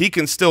 He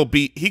can still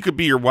be. He could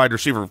be your wide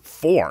receiver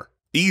 4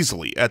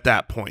 easily at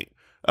that point.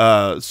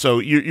 So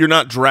you're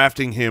not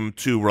drafting him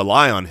to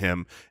rely on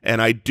him.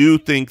 And I do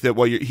think that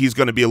he's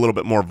going to be a little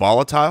bit more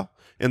volatile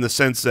in the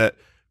sense that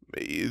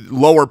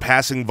lower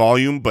passing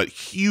volume, but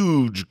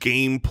huge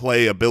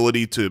gameplay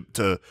ability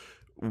to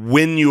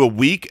win you a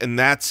week. And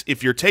that's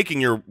if you're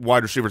taking your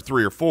wide receiver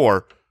 3 or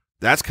 4,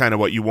 that's kind of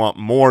what you want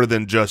more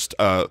than just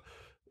a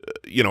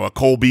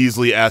Cole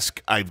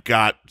Beasley-esque. I've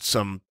got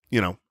some,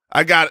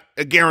 I got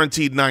a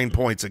guaranteed 9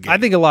 points a game. I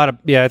think a lot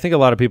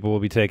of people will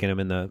be taking him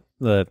in the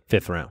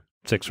 5th round,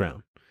 6th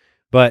round.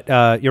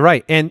 But you're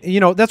right. And,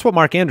 that's what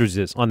Mark Andrews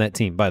is on that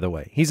team, by the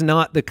way. He's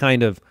not the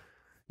kind of,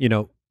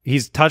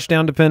 he's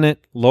touchdown dependent,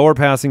 lower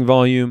passing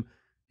volume.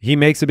 He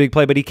makes a big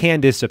play, but he can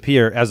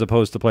disappear as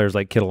opposed to players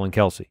like Kittle and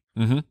Kelsey.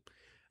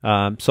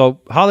 Mm-hmm.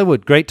 So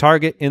Hollywood, great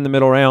target in the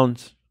middle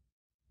rounds.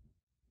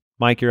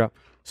 Mike, you're up.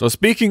 So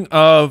speaking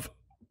of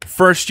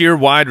first-year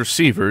wide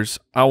receivers,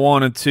 I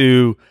wanted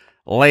to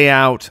lay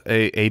out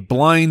a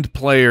blind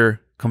player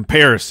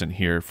comparison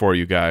here for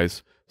you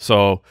guys.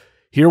 So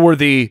here were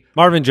the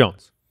Marvin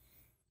Jones.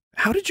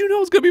 How did you know it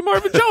was going to be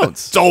Marvin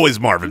Jones? It's always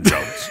Marvin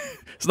Jones.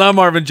 It's not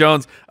Marvin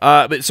Jones.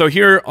 But so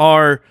here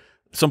are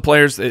some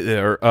players,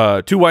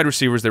 2 wide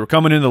receivers. They were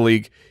coming into the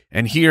league,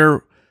 and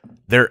here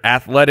their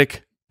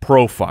athletic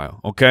profile,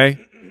 okay?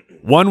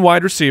 1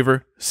 wide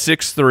receiver,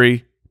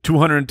 6'3",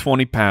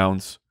 220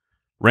 pounds,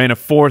 ran a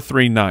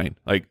 4.39.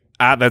 Like,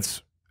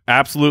 that's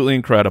absolutely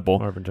incredible.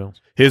 Marvin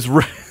Jones.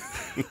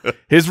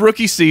 His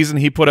rookie season,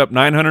 he put up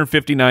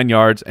 959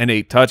 yards and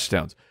 8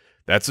 touchdowns.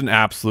 That's an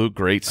absolute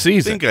great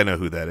season. I think I know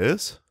who that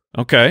is.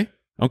 Okay.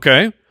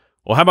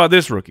 Well, how about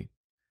this rookie?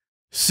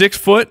 6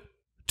 foot,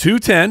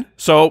 210.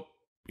 So,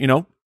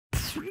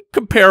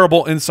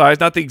 comparable in size,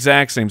 not the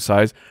exact same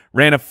size.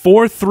 Ran a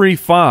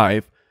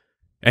 4.35,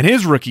 and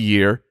his rookie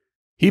year,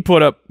 he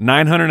put up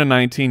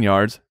 919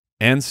 yards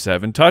and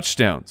 7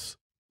 touchdowns.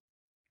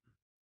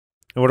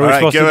 What are we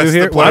supposed to do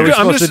here? What are we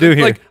supposed to do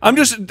here? I'm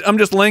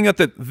just laying out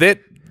that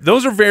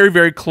those are very,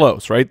 very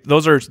close, right?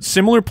 Those are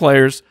similar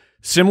players,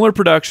 similar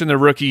production their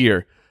rookie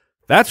year.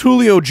 That's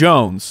Julio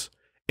Jones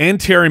and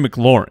Terry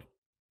McLaurin.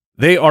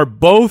 They are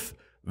both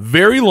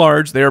very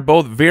large. They are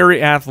both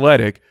very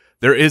athletic.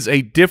 There is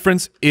a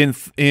difference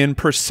in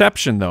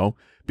perception, though,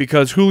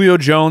 because Julio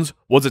Jones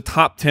was a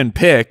top 10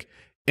 pick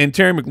and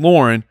Terry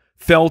McLaurin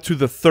fell to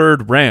the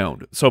 3rd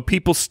round. So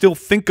people still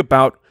think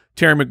about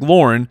Terry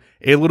McLaurin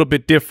a little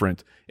bit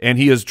different, and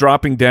he is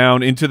dropping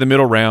down into the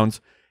middle rounds,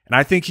 and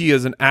I think he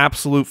is an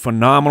absolute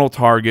phenomenal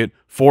target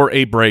for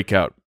a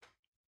breakout.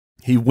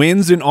 He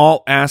wins in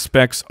all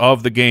aspects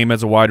of the game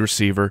as a wide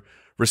receiver.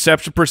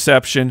 Reception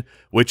perception,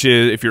 which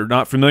is, if you're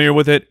not familiar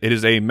with it, it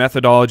is a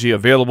methodology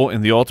available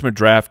in the Ultimate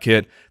Draft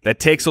Kit that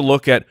takes a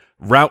look at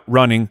route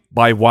running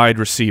by wide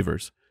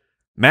receivers.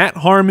 Matt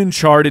Harmon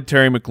charted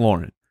Terry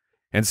McLaurin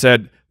and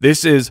said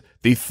this is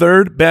the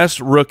 3rd best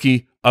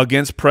rookie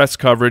against press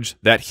coverage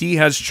that he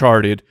has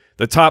charted,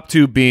 the top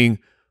 2 being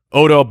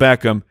Odell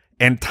Beckham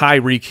and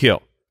Tyreek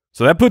Hill.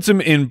 So that puts him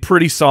in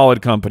pretty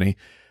solid company.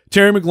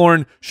 Terry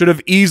McLaurin should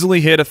have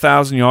easily hit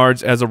 1,000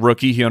 yards as a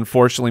rookie. He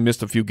unfortunately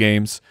missed a few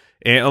games.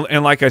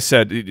 And like I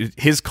said,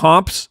 his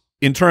comps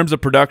in terms of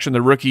production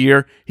the rookie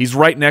year, he's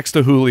right next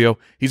to Julio.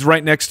 He's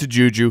right next to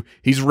Juju.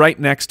 He's right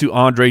next to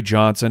Andre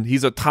Johnson.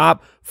 He's a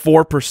top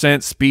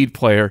 4% speed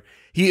player.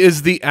 He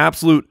is the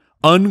absolute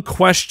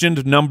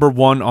unquestioned number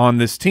one on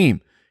this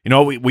team. You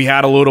know, we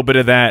had a little bit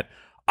of that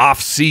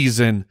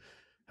off-season.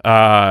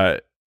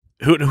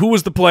 Who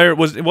was the player?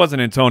 It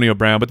wasn't Antonio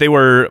Brown, but they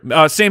were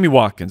Sammy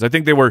Watkins. I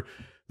think there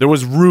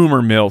was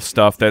rumor mill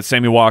stuff that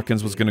Sammy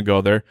Watkins was going to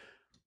go there.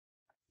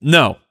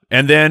 No.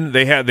 And then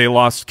they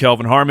lost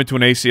Kelvin Harmon to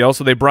an ACL,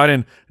 so they brought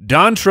in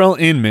Dontrell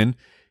Inman,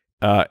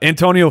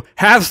 Antonio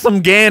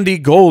Gandy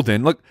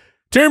Golden. Look,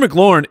 Terry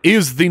McLaurin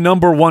is the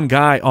number one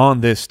guy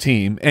on this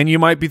team, and you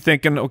might be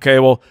thinking, okay,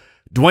 well,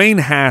 Dwayne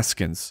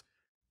Haskins,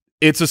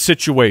 it's a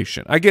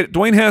situation. I get it.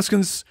 Dwayne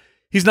Haskins,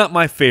 he's not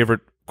my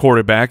favorite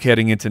quarterback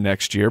heading into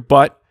next year,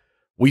 but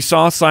we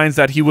saw signs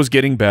that he was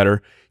getting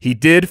better. He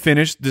did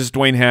finish, this is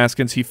Dwayne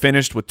Haskins, he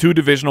finished with 2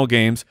 divisional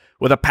games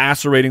with a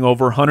passer rating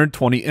over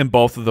 120 in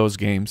both of those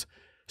games.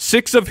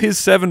 6 of his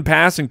 7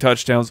 passing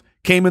touchdowns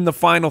came in the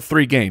final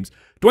 3 games.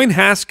 Dwayne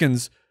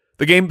Haskins,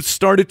 the game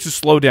started to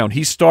slow down.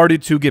 He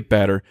started to get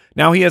better.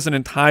 Now he has an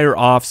entire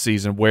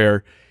offseason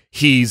where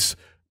he's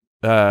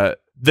the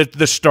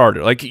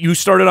starter. Like, you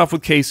started off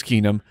with Case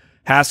Keenum.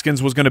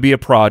 Haskins was going to be a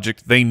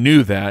project. They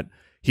knew that.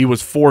 He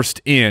was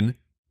forced in.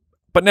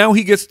 But now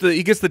he gets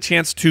the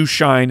chance to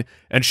shine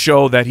and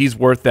show that he's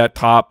worth that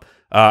top.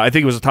 I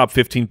think it was a top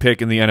 15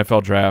 pick in the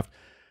NFL draft.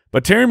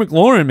 But Terry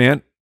McLaurin,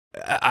 man,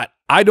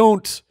 I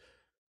don't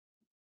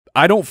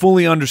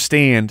fully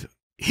understand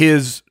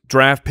his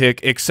draft pick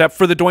except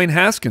for the Dwayne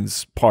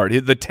Haskins part.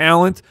 The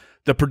talent,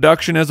 the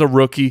production as a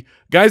rookie.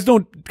 Guys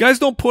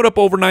don't put up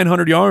over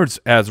 900 yards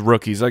as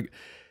rookies. Like,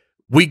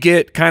 we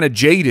get kind of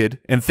jaded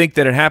and think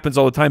that it happens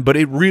all the time, but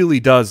it really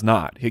does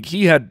not.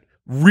 He had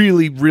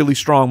really, really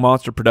strong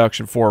monster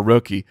production for a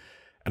rookie.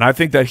 And I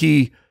think that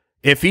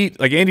if he,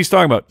 like Andy's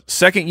talking about,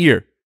 second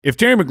year, if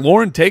Terry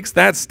McLaurin takes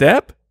that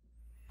step,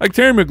 like,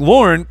 Terry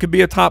McLaurin could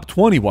be a top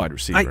 20 wide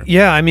receiver.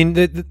 I mean,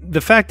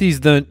 the fact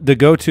he's the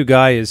go-to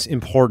guy is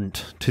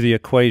important to the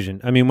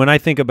equation. I mean, when I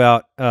think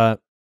about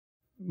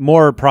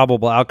more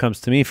probable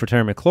outcomes to me for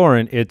Terry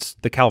McLaurin, it's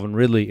the Calvin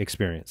Ridley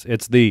experience.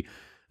 It's the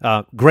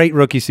great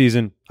rookie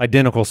season,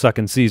 identical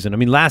second season. I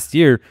mean, last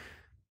year,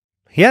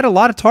 he had a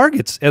lot of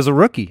targets as a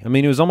rookie. I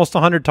mean, it was almost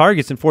 100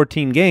 targets in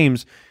 14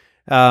 games.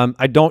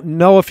 I don't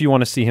know if you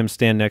want to see him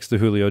stand next to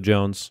Julio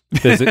Jones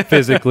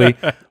physically,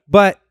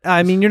 but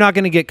I mean, you're not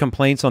going to get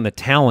complaints on the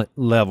talent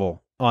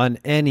level in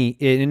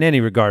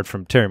any regard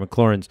from Terry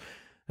McLaurin's.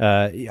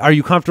 Are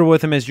you comfortable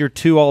with him as your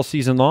 2 all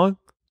season long?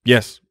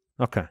 Yes.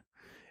 Okay.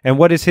 And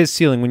what is his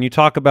ceiling when you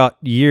talk about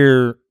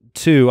year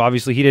 2?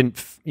 Obviously, he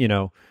didn't, you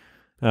know.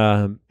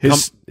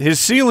 His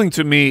ceiling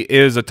to me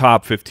is a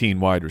top 15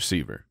 wide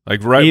receiver.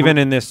 Like, right, even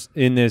in this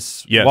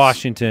yes.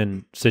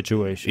 Washington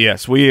situation.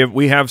 Yes,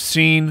 we have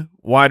seen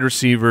wide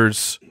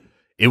receivers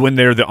when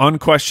they're the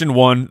unquestioned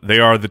one, they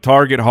are the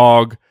target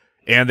hog,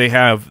 and they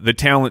have the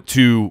talent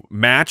to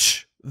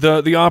match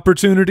the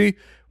opportunity.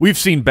 We've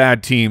seen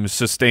bad teams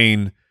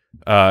sustain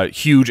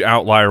huge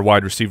outlier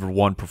wide receiver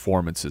 1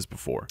 performances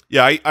before.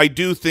 Yeah, I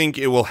do think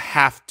it will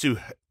have to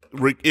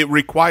it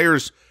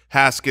requires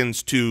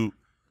Haskins to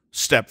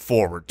step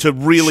forward, to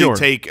really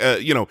take,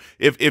 you know,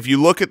 if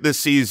you look at this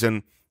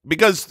season,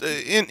 because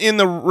in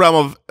the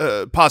realm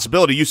of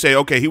possibility, you say,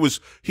 okay, he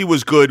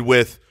was good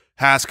with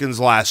Haskins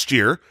last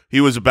year.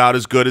 He was about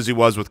as good as he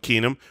was with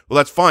Keenum. Well,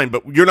 that's fine,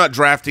 but you're not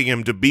drafting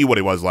him to be what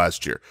he was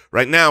last year.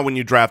 Right now, when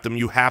you draft him,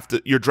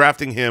 you're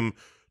drafting him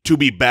to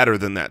be better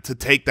than that, to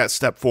take that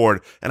step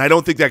forward. And I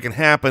don't think that can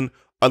happen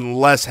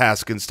unless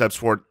Haskins steps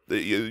forward.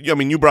 I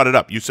mean, you brought it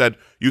up. You said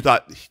you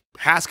thought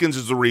Haskins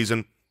is the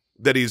reason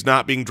that he's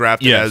not being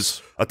drafted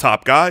as a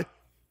top guy.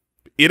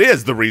 It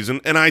is the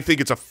reason, and I think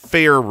it's a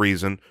fair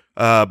reason.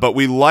 But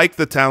we like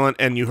the talent,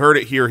 and you heard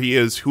it here. He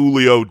is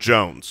Julio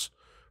Jones,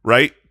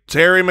 right?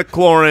 Terry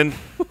McLaurin,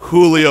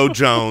 Julio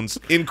Jones.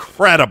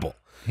 Incredible.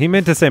 He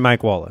meant to say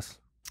Mike Wallace.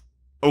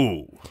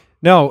 Oh.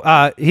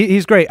 No,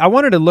 he's great. I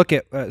wanted to look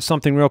at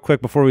something real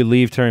quick before we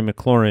leave Terry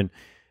McLaurin,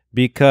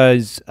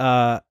 because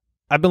I've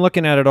been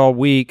looking at it all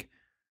week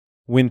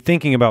when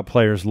thinking about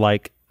players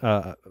like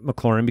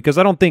McLaurin, because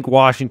I don't think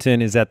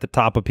Washington is at the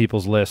top of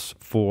people's lists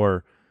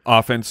for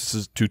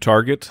offenses to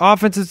target.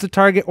 Offenses to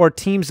target, or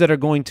teams that are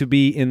going to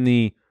be in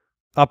the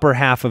upper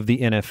half of the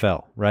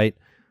NFL, right?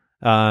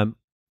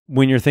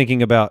 When you're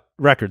thinking about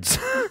records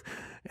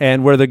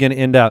and where they're going to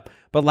end up.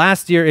 But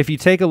last year, if you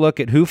take a look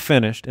at who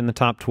finished in the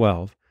top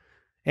 12,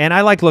 and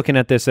I like looking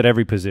at this at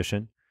every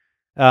position,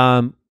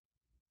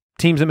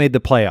 teams that made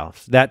the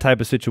playoffs, that type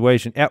of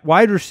situation. At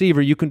wide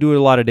receiver, you can do a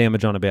lot of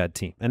damage on a bad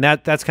team, and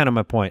that's kind of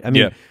my point. I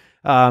mean,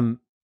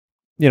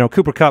 you know,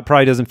 Cooper Kupp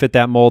probably doesn't fit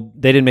that mold.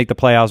 They didn't make the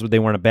playoffs, but they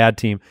weren't a bad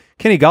team.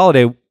 Kenny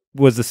Golladay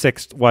was the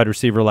 6th wide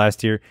receiver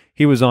last year.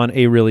 He was on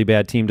a really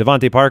bad team.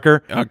 Devontae Parker.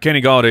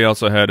 Kenny Golladay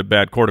also had a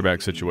bad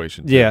quarterback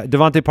situation, too. Yeah,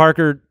 Devontae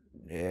Parker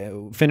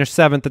finished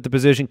 7th at the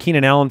position.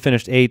 Keenan Allen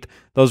finished 8th.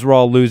 Those were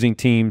all losing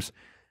teams.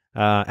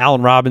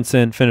 Allen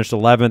Robinson finished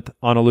 11th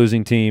on a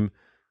losing team.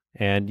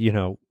 And, you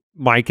know,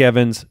 Mike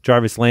Evans,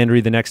 Jarvis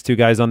Landry, the next two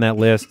guys on that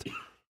list.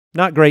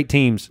 Not great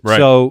teams. Right.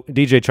 So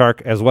DJ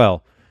Chark as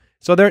well.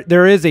 So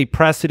there is a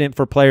precedent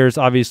for players,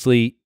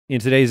 obviously, in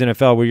today's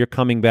NFL where you're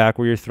coming back,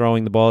 where you're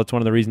throwing the ball. It's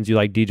one of the reasons you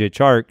like DJ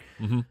Chark,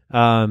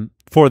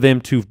 for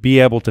them to be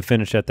able to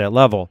finish at that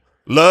level.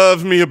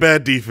 Love me a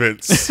bad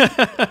defense.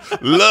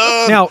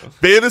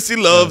 Fantasy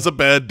loves a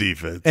bad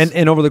defense.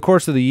 And over the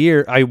course of the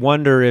year, I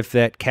wonder if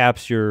that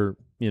caps your,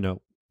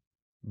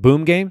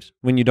 boom games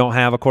when you don't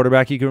have a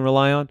quarterback you can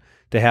rely on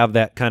to have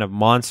that kind of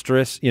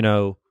monstrous,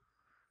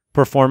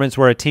 performance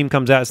where a team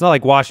comes out. It's not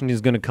like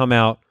Washington's going to come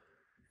out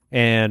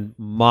and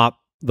mop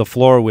the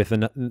floor with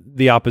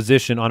the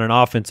opposition on an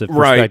offensive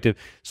perspective.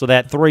 Right. So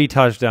that 3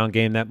 touchdown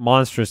game, that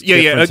monstrous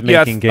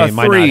difference-making game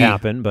might not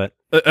happen. But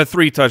a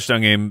 3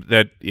 touchdown game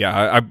that,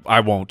 I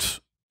won't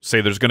say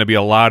there's going to be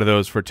a lot of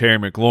those for Terry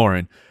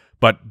McLaurin,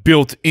 but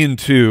built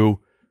into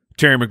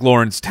Terry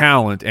McLaurin's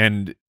talent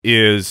and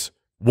is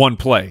one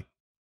play.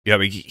 Yeah, I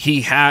mean,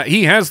 he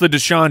has the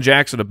Deshaun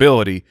Jackson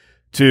ability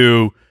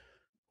to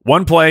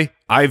one play.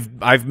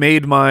 I've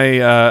made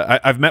my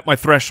I've met my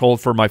threshold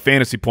for my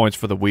fantasy points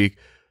for the week.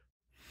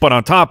 But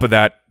on top of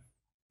that,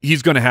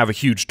 he's going to have a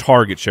huge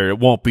target share. It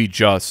won't be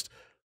just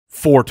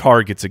 4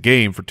 targets a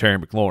game for Terry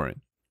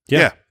McLaurin.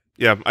 Yeah.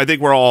 I think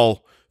we're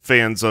all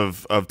fans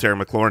of Terry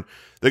McLaurin.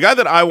 The guy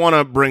that I want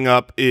to bring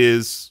up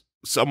is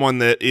someone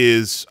that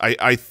is,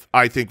 I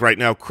think right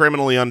now,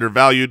 criminally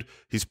undervalued.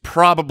 He's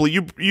probably,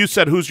 you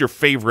said who's your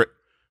favorite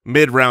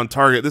mid-round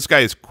target. This guy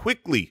is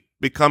quickly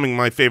becoming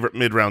my favorite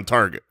mid-round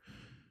target.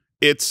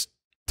 It's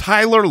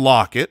Tyler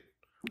Lockett.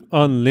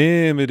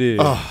 Unlimited.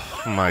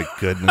 Oh, my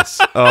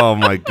goodness. Oh,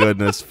 my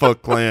goodness.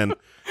 Foot Clan.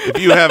 If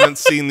you haven't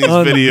seen these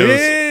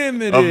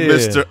videos of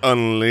Mr.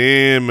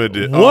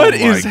 Unlimited. What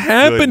is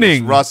happening?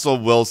 Goodness.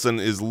 Russell Wilson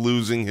is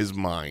losing his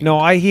mind.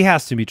 No, he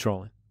has to be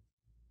trolling.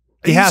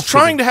 He's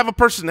trying to have a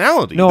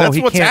personality. No, that's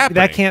what's happening.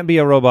 That can't be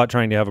a robot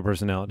trying to have a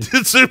personality.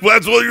 That's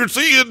what you're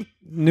seeing.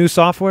 New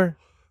software?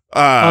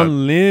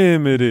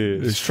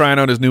 Unlimited. He's trying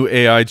out his new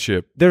AI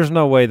chip. There's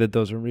no way that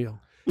those are real.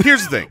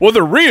 Here's the thing. Well,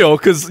 they're real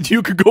because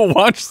you could go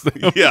watch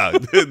them. Yeah,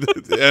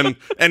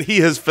 and he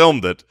has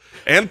filmed it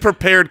and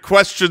prepared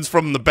questions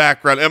from the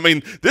background. I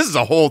mean, this is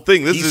a whole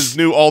thing. This is his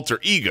new alter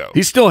ego.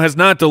 He still has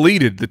not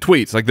deleted the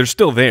tweets. Like, they're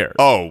still there.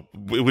 Oh,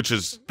 which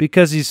is...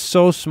 Because he's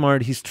so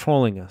smart, he's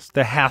trolling us.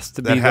 That has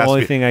to be the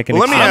only thing I can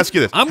Well, let me ask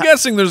you this. I'm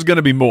guessing there's going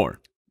to be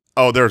more.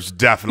 Oh, there's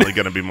definitely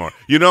going to be more.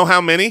 You know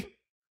how many?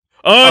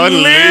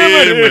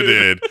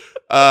 Unlimited.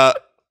 Sorry.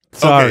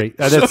 Okay.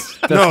 That's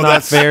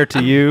not fair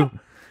to you.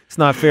 It's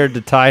not fair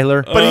to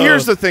Tyler. But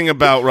here's the thing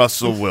about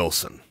Russell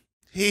Wilson.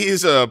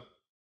 He's a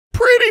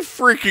pretty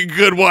freaking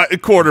good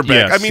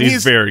quarterback. Yes, I mean,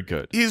 he's very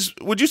good.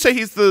 Would you say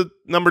he's the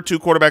 #2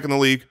 quarterback in the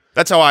league?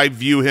 That's how I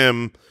view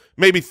him.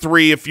 Maybe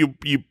 3 if you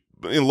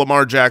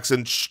Lamar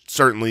Jackson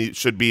certainly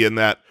should be in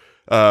that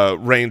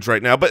range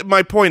right now. But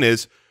my point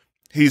is,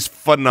 he's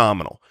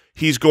phenomenal.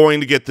 He's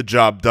going to get the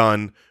job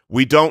done.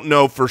 We don't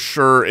know for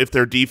sure if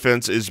their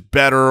defense is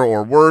better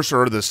or worse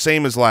or the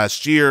same as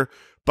last year.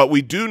 But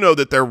we do know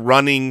that their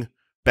running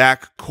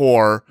back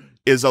core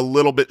is a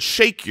little bit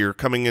shakier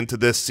coming into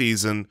this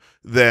season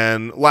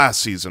than last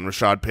season.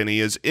 Rashad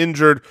Penny is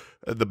injured.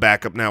 The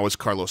backup now is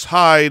Carlos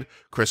Hyde.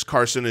 Chris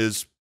Carson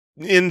is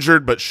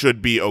injured but should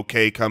be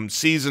okay come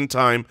season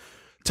time.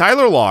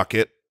 Tyler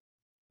Lockett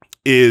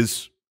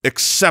is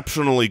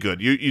exceptionally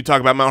good. You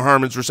talk about Mount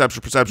Harmon's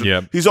reception perception.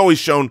 Yeah. He's always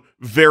shown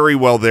very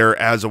well there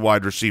as a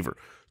wide receiver.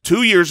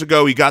 2 years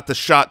ago, he got the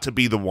shot to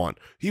be the one.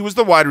 He was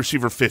the wide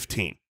receiver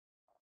 15.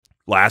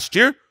 Last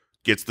year,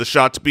 gets the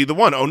shot to be the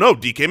one. Oh, no,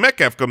 DK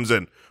Metcalf comes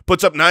in,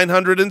 puts up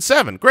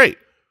 907. Great.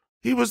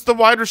 He was the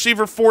wide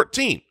receiver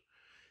 14.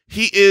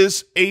 He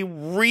is a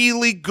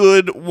really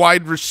good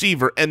wide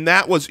receiver, and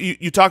that was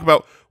you talk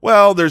about,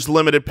 well, there's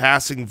limited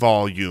passing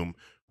volume.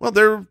 Well,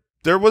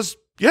 there was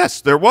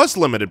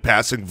limited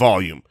passing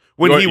volume.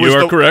 When you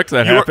are correct.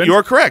 That happened.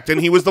 You're correct,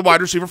 and he was the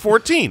wide receiver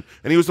 14,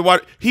 and he was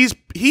the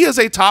he is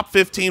a top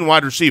 15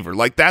 wide receiver.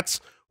 Like, that's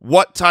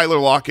what Tyler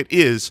Lockett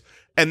is.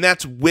 And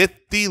that's with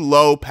the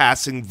low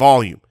passing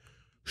volume.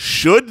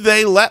 Should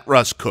they let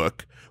Russ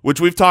cook, which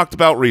we've talked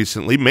about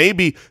recently,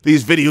 maybe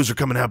these videos are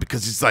coming out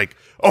because he's like,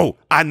 oh,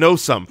 I know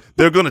some.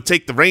 They're going to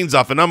take the reins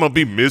off, and I'm going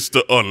to be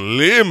Mr.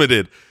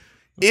 Unlimited.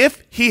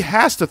 If he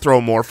has to throw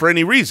more for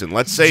any reason,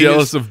 let's say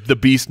jealous of the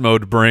beast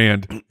mode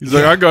brand. He's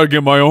like, I got to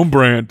get my own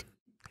brand.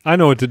 I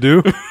know what to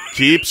do.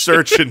 Keep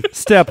searching.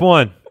 Step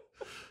 1,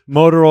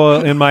 motor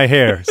oil in my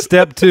hair.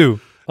 Step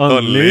 2,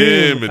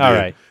 unlimited. All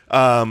right.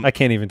 I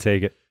can't even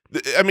take it.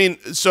 I mean,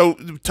 so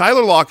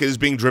Tyler Lockett is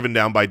being driven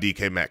down by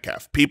DK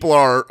Metcalf. People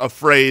are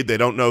afraid. They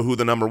don't know who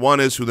the #1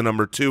 is, who the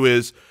 #2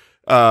 is.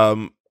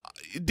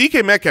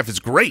 DK Metcalf is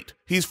great.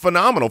 He's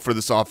phenomenal for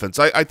this offense.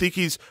 I think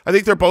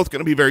they're both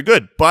going to be very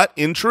good. But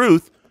in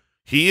truth,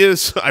 he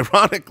is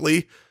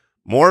ironically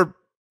more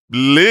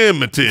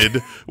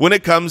limited when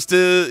it comes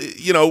to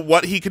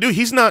what he can do.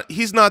 He's not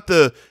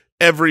the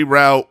every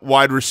route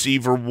wide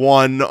receiver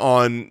 1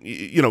 on,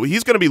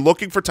 he's going to be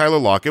looking for Tyler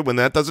Lockett when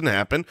that doesn't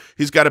happen.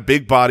 He's got a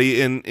big body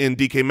in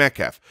DK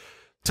Metcalf.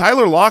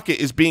 Tyler Lockett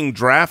is being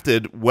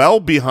drafted well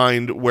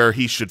behind where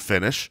he should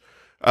finish.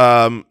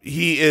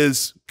 He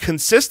is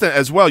consistent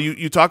as well.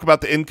 You talk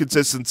about the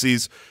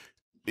inconsistencies,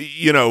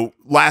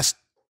 last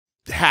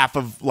half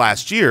of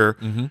last year.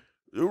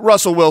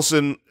 Russell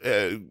Wilson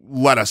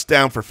let us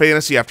down for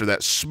fantasy after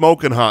that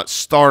smoking hot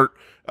start.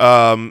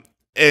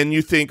 And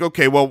you think,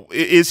 okay, well,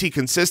 is he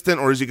consistent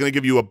or is he going to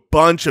give you a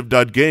bunch of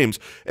dud games?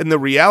 And the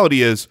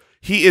reality is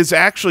he is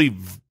actually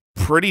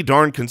pretty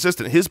darn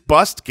consistent. His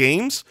bust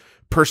games,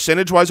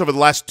 percentage-wise, over the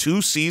last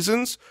 2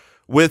 seasons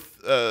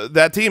with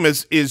that team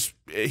is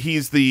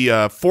he's the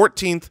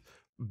 14th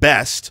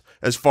best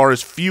as far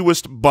as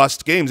fewest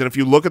bust games. And if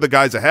you look at the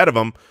guys ahead of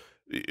him,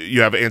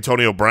 you have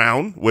Antonio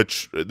Brown,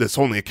 which this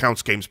only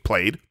accounts games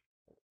played.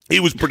 He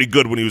was pretty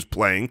good when he was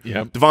playing.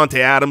 Yep. Devontae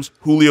Adams,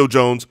 Julio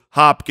Jones,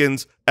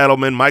 Hopkins,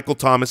 Edelman, Michael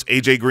Thomas,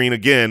 A.J. Green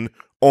again,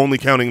 only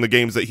counting the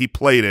games that he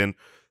played in,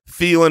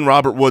 Thielen,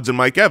 Robert Woods, and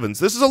Mike Evans.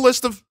 This is a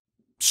list of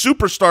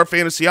superstar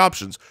fantasy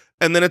options.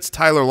 And then it's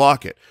Tyler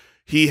Lockett.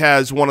 He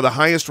has one of the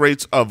highest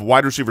rates of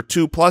wide receiver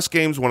 2+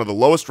 games, one of the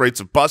lowest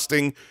rates of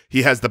busting.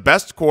 He has the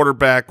best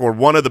quarterback or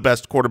one of the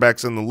best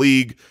quarterbacks in the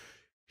league.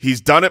 He's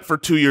done it for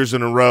 2 years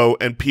in a row,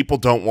 and people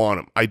don't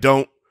want him. I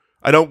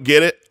don't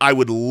get it. I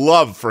would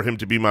love for him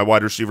to be my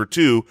wide receiver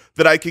 2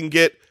 that I can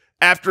get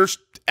after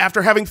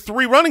having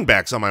 3 running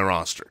backs on my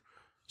roster.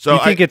 So you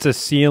think it's a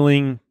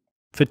ceiling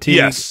fatigue?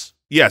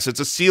 Yes, it's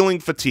a ceiling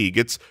fatigue.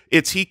 It's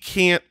he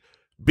can't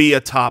be a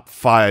top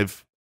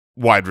 5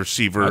 wide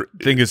receiver.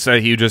 I think it's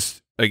that he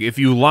just if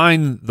you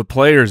line the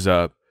players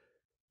up,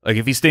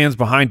 if he stands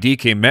behind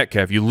DK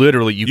Metcalf,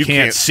 you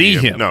can't see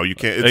him. No, you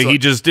can't. He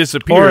just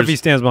disappears. Or if he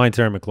stands behind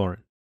Terry McLaurin.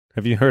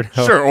 Have you heard?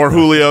 Sure, or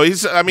Julio.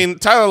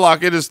 Tyler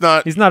Lockett is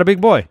not. He's not a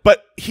big boy.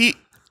 But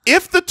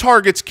if the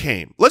targets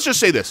came, let's just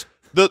say this: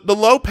 the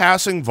low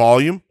passing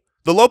volume,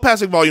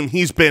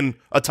 he's been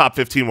a top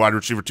 15 wide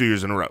receiver 2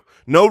 years in a row.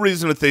 No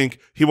reason to think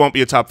he won't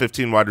be a top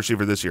 15 wide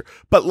receiver this year.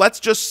 But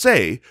let's just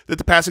say that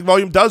the passing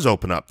volume does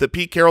open up. That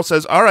Pete Carroll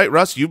says, "All right,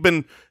 Russ, you've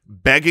been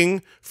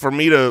begging for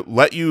me to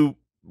let you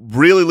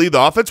really lead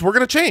the offense. We're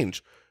going to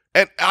change."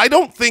 And I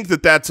don't think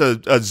that that's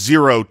a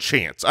zero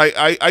chance.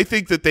 I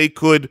think that they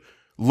could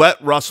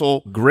let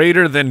Russell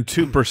greater than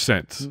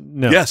 2%.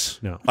 No. Yes,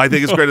 no. I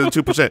think it's greater than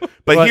 2%.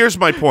 But here's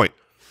my point: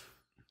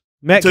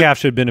 Metcalf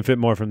should benefit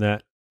more from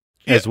that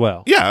as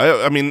well.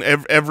 Yeah, I mean,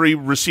 every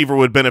receiver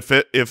would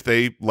benefit if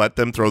they let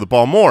them throw the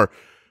ball more.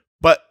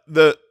 But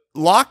the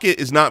Lockett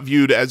is not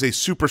viewed as a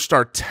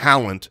superstar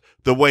talent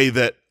the way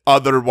that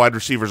other wide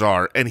receivers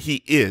are, and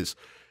he is.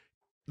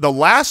 The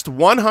last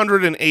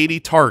 180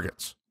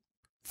 targets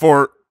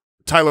for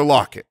Tyler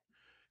Lockett,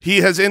 he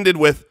has ended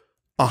with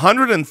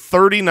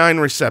 139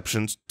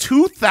 receptions,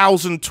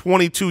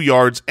 2,022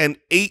 yards, and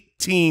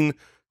 18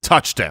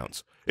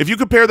 touchdowns. If you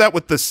compare that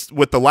with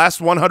the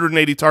last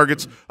 180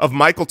 targets of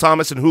Michael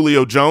Thomas and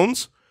Julio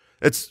Jones,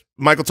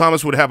 Michael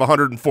Thomas would have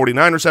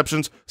 149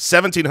 receptions,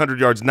 1,700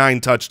 yards,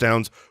 9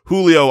 touchdowns.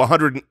 Julio,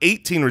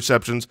 118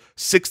 receptions,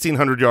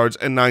 1,600 yards,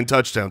 and 9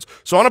 touchdowns.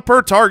 So on a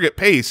per-target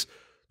pace,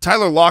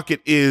 Tyler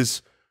Lockett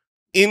is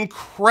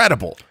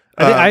incredible.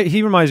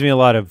 He reminds me a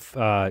lot of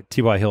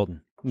T.Y.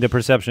 Hilton, the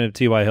perception of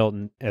T.Y.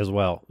 Hilton as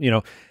well.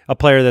 A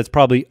player that's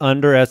probably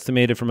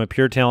underestimated from a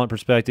pure talent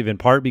perspective, in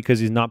part because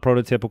he's not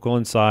prototypical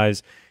in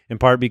size, in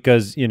part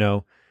because,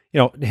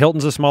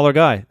 Hilton's a smaller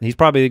guy. He's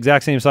probably the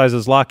exact same size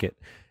as Lockett.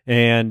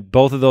 And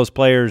both of those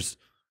players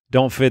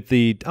don't fit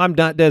I'm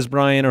not Des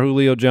Bryant or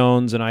Julio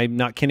Jones, and I'm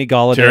not Kenny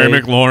Golladay. Terry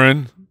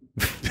McLaurin.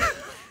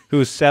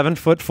 Who's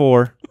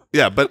 7'4".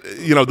 Yeah, but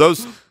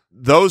those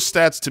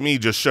stats to me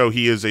just show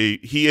he is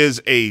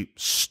a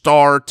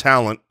star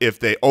talent. If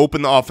they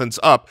open the offense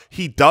up,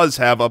 he does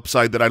have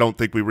upside that I don't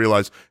think we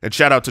realize. And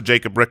shout out to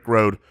Jacob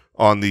Rickroad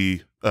on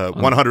the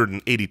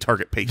 180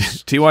 target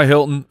pace. T.Y.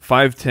 Hilton,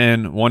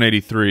 5'10",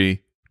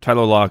 183.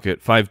 Tyler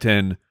Lockett,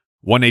 5'10",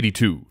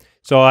 182.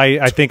 So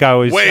I think I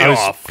was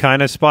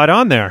kind of spot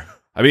on there.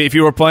 I mean, if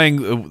you were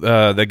playing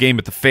the game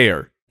at the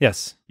fair,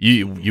 yes,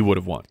 you would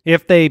have won.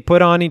 If they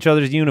put on each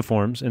other's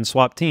uniforms and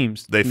swap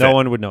teams, no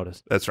one would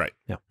notice. That's right.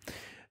 Yeah.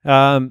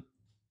 And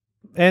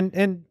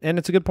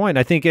it's a good point.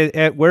 I think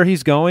at where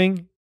he's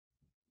going,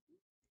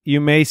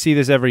 you may see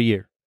this every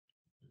year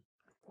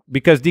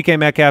because DK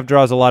Metcalf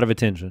draws a lot of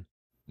attention,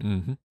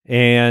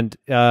 and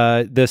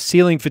the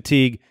ceiling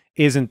fatigue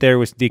isn't there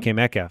with DK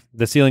Metcalf.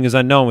 The ceiling is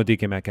unknown with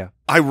DK Metcalf.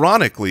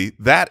 Ironically,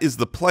 that is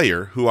the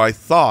player who I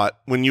thought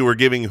when you were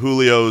giving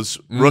Julio's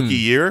rookie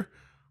year.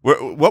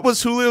 What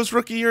was Julio's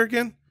rookie year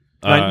again?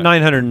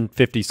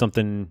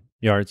 950-something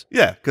yards.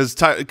 Yeah, because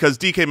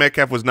DK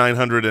Metcalf was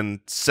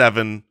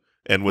 907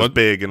 and was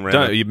big and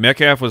ran.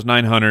 Metcalf was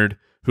 900.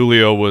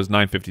 Julio was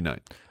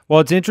 959. Well,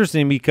 it's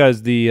interesting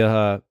because we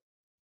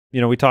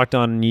talked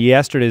on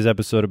yesterday's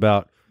episode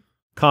about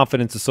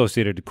confidence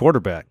associated to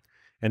quarterback.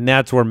 And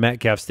that's where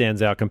Metcalf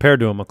stands out compared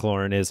to a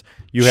McLaurin is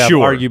you have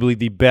arguably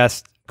the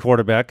best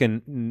quarterback.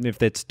 And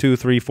if it's 2,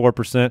 3,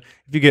 4%, if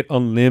you get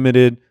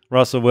unlimited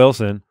Russell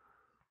Wilson,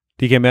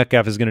 DK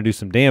Metcalf is going to do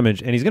some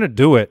damage, and he's going to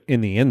do it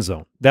in the end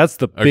zone. That's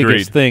the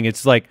biggest thing.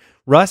 It's like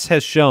Russ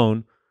has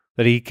shown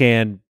that he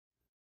can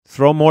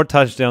throw more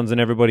touchdowns than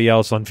everybody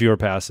else on fewer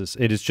passes.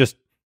 It is just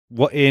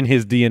in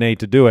his DNA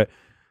to do it.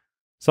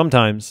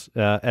 Sometimes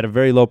at a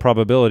very low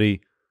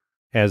probability,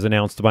 as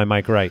announced by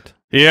Mike Wright.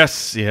 Yes.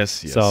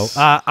 So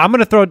I'm going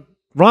to throw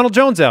Ronald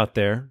Jones out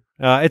there.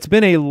 It's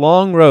been a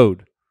long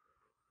road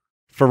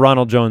for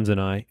Ronald Jones and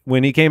I.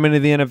 When he came into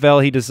the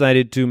NFL, he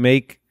decided to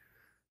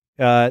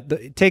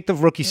take the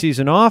rookie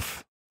season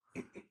off.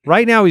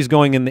 Right now, he's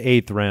going in the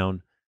 8th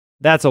round.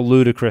 That's a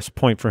ludicrous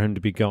point for him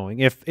to be going.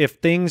 If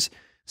things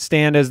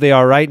stand as they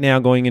are right now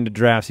going into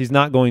drafts, he's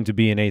not going to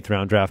be an 8th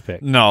round draft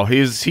pick. No,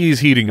 he's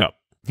heating up.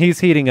 He's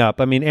heating up.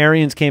 I mean,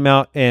 Arians came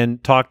out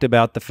and talked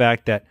about the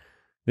fact that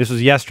this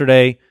was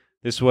yesterday.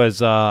 This was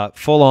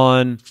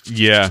full-on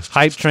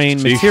hype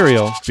train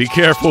material. Be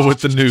careful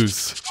with the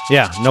news.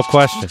 Yeah, no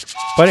question.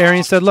 But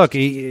Arians said, look,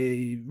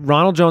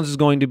 Ronald Jones is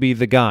going to be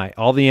the guy.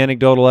 All the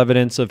anecdotal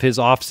evidence of his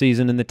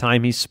offseason and the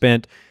time he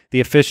spent,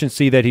 the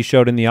efficiency that he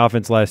showed in the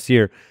offense last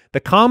year. The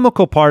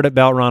comical part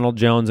about Ronald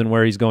Jones and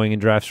where he's going in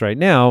drafts right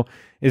now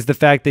is the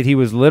fact that he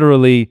was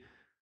literally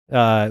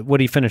what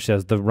he finished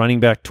as, the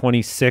running back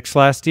 26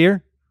 last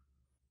year.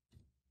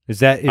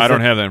 I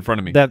don't have that in front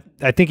of me.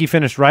 I think he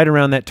finished right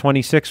around that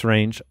 26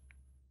 range,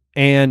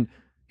 and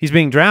he's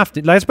being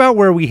drafted. That's about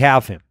where we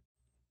have him.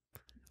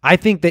 I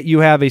think that you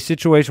have a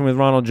situation with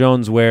Ronald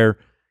Jones where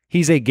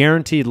he's a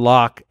guaranteed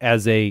lock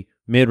as a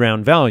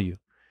mid-round value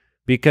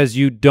because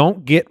you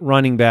don't get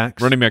running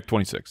backs. Running back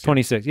 26.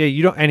 26. Yeah,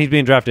 you don't, and he's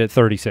being drafted at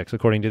 36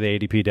 according to the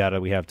ADP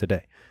data we have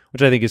today,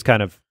 which I think is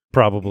kind of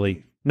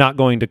probably not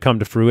going to come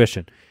to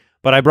fruition.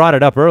 But I brought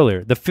it up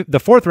earlier. The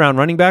 4th round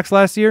running backs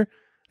last year,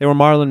 they were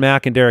Marlon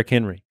Mack and Derrick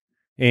Henry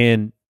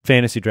in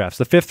fantasy drafts.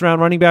 The 5th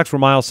round running backs were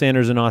Miles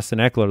Sanders and Austin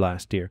Eckler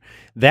last year.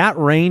 That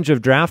range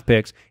of draft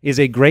picks is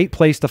a great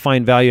place to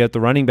find value at the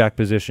running back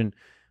position,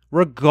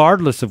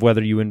 regardless of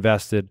whether you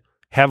invested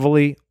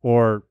heavily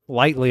or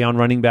lightly on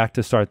running back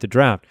to start the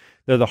draft.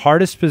 They're the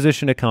hardest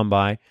position to come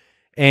by,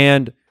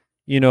 and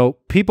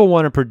people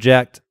want to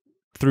project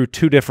through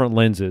 2 different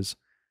lenses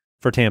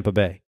for Tampa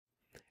Bay.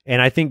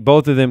 And I think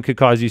both of them could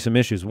cause you some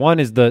issues. One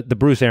is the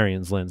Bruce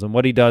Arians lens and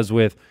what he does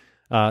with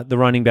the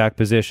running back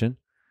position.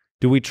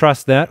 Do we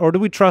trust that, or do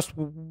we trust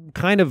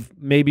kind of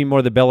maybe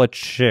more the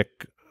Belichick?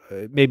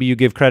 Maybe you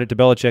give credit to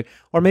Belichick,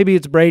 or maybe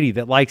it's Brady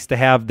that likes to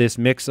have this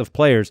mix of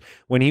players.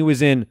 When he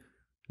was in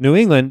New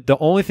England, the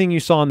only thing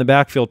you saw in the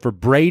backfield for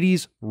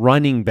Brady's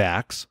running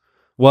backs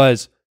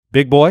was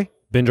Big Boy,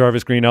 Ben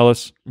Jarvis, Green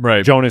Ellis,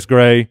 right, Jonas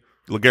Gray,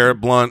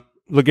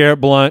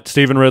 LeGarrette Blount,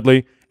 Stephen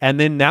Ridley, and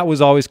then that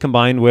was always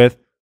combined with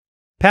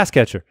pass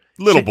catcher.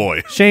 Little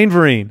boy. Shane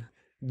Vereen,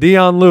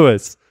 Deion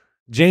Lewis,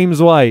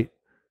 James White,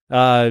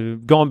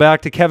 going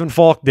back to Kevin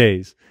Falk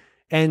days.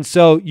 And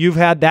so you've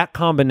had that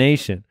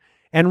combination.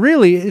 And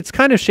really, it's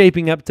kind of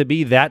shaping up to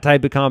be that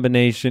type of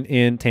combination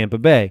in Tampa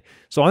Bay.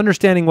 So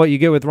understanding what you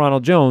get with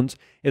Ronald Jones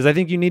is I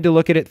think you need to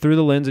look at it through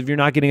the lens of you're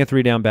not getting a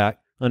 3-down back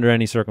under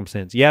any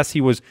circumstance. Yes, he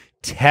was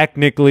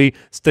technically,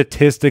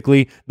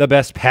 statistically, the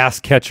best pass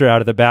catcher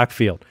out of the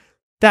backfield.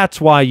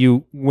 That's why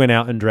you went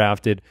out and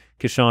drafted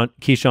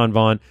Keyshawn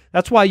Vaughn.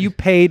 That's why you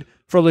paid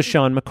for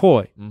LaShawn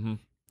McCoy. Mm-hmm.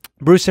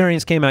 Bruce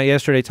Arians came out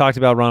yesterday, talked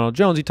about Ronald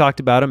Jones. He talked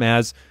about him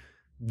as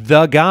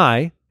the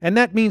guy, and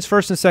that means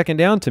 1st and 2nd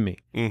down to me.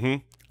 Mm-hmm.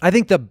 I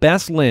think the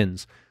best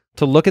lens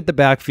to look at the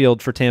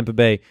backfield for Tampa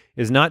Bay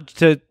is not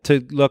to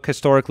look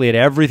historically at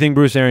everything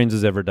Bruce Arians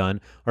has ever done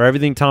or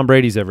everything Tom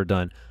Brady's ever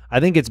done. I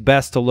think it's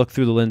best to look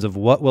through the lens of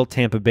what will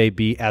Tampa Bay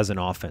be as an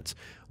offense.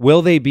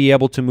 Will they be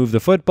able to move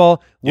the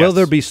football? Will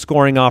there be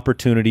scoring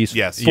opportunities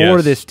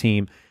for this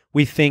team?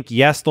 We think,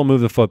 yes, they'll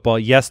move the football.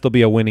 Yes, they'll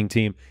be a winning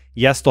team.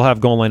 Yes, they'll have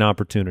goal line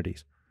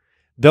opportunities.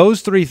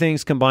 Those 3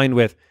 things combined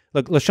with,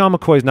 look, LaShawn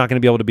McCoy is not going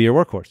to be able to be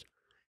your workhorse.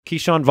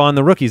 Keyshawn Vaughn,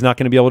 the rookie, is not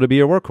going to be able to be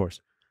your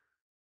workhorse.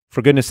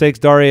 For goodness sakes,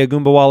 Dare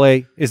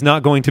Agumbawale is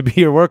not going to be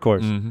your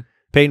workhorse. Mm-hmm.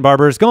 Peyton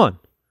Barber is gone.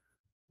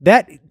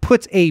 That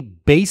puts a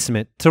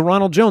basement to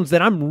Ronald Jones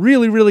that I'm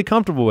really, really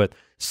comfortable with.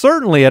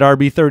 Certainly at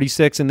RB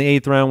 36 in the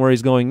 8th round where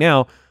he's going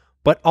now,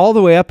 but all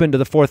the way up into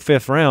the 4th,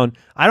 5th round.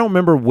 I don't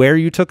remember where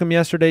you took him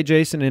yesterday,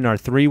 Jason, in our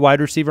 3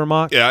 wide receiver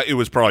mock. Yeah, it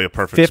was probably a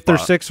perfect 5th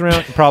spot. or 6th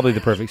round, probably the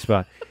perfect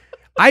spot.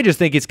 I just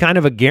think it's kind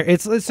of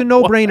it's a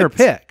no-brainer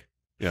pick.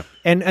 Yeah.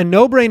 And a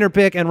no-brainer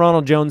pick and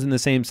Ronald Jones in the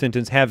same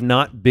sentence have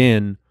not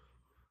been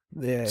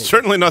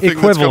certainly nothing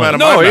equivalent. that's come out of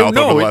my mouth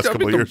over the last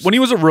couple of years. When he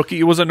was a rookie,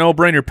 it was a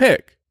no-brainer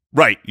pick.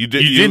 Right. You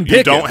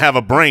don't have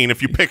a brain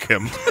if you pick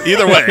him.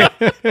 Either way.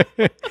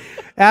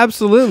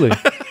 Absolutely.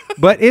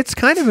 But it's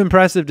kind of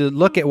impressive to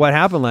look at what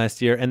happened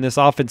last year and this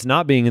offense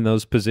not being in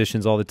those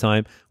positions all the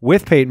time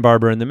with Peyton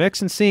Barber in the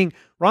mix and seeing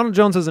Ronald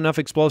Jones has enough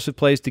explosive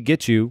plays to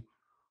get you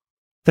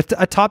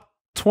a top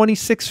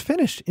 26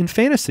 finish in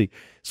fantasy.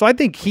 So I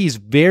think he's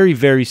very,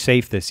 very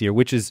safe this year,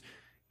 which is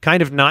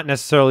kind of not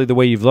necessarily the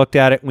way you've looked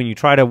at it. When you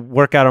try to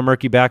work out a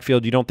murky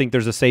backfield, you don't think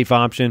there's a safe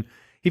option.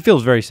 He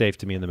feels very safe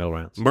to me in the middle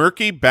rounds.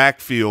 Murky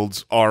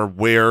backfields are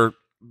where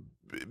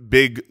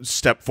big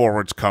step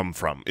forwards come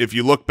from. If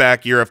you look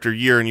back year after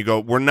year and you go,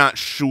 we're not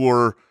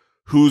sure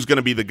who's going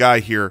to be the guy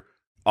here,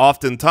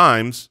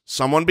 oftentimes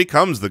someone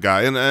becomes the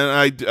guy, and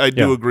I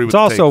do agree with. It's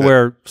also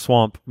where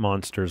swamp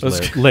monsters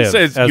live.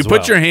 You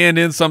put your hand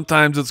in.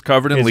 Sometimes it's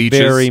covered in leeches.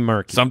 Very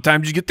murky.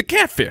 Sometimes you get the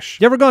catfish.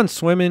 You ever gone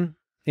swimming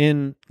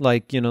in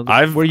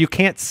where you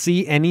can't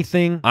see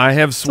anything? I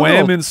have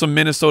swam in some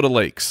Minnesota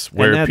lakes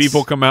where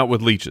people come out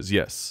with leeches.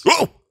 Yes.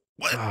 Oh,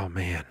 what? Oh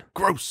man,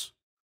 gross.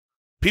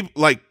 People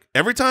like.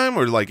 Every time,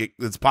 or like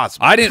it's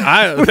possible? I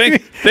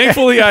didn't.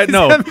 Thankfully, I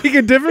know. Does that make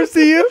a difference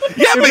to you?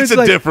 Yeah, it makes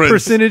a difference.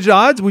 Percentage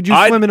odds? Would you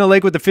swim in a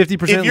lake with a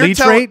 50% leech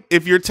rate?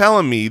 If you're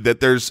telling me that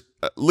there's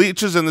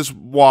leeches in this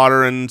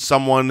water and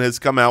someone has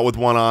come out with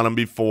one on them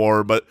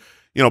before, but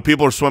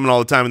people are swimming all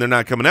the time and they're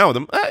not coming out with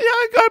them,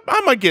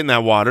 I might get in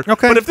that water.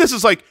 Okay. But if this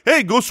is like,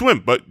 hey, go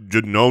swim, but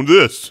you know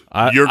this,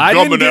 you're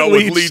coming out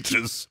with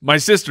leeches. My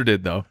sister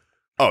did though.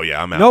 Oh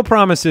yeah, I'm out. No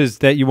promises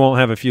that you won't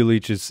have a few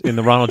leeches in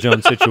the Ronald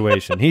Jones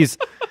situation.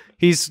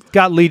 He's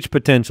got leech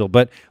potential.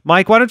 But,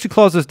 Mike, why don't you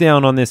close us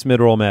down on this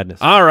mid-roll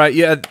madness? All right.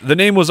 Yeah, the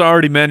name was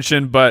already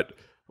mentioned, but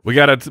we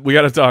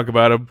gotta talk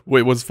about him.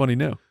 Wait, what's funny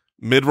now?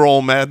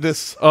 Mid-roll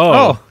madness?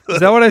 Oh,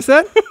 is that what I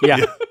said?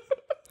 Yeah.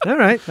 All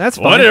right. That's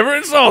fine. Whatever.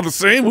 It's all the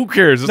same. Who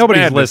cares? It's Nobody's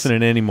madness.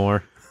 listening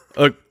anymore.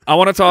 Look, I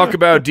want to talk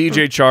about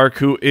DJ Chark,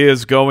 who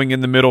is going in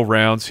the middle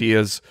rounds. He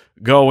is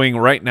going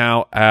right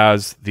now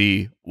as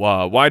the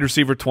wide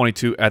receiver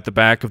 22 at the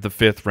back of the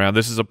 5th round.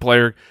 This is a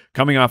player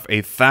coming off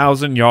a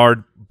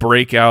 1,000-yard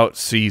breakout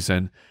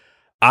season.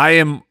 I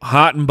am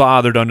hot and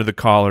bothered under the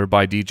collar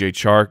by DJ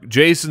Chark.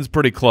 Jason's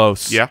pretty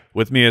close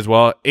with me as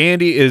well.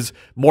 Andy is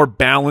more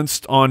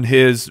balanced on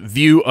his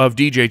view of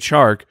DJ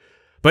Chark,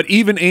 but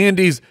even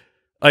Andy's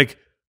like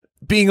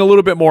being a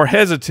little bit more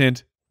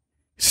hesitant,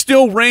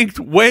 still ranked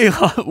way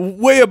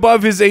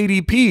above his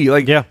ADP.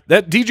 Like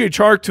that DJ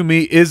Chark to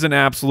me is an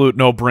absolute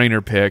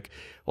no-brainer pick.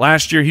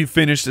 Last year he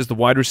finished as the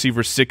wide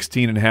receiver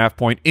 16.5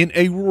 point in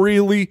a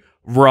really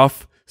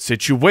rough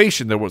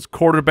situation. There was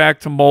quarterback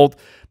tumult.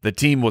 The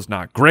team was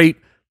not great.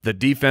 The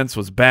defense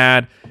was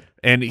bad.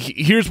 And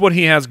here's what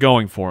he has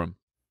going for him.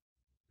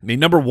 I mean,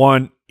 number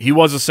one, he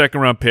was a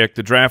second-round pick.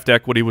 The draft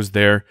equity was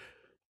there.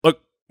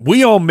 Look,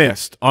 we all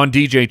missed on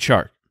DJ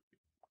Chark.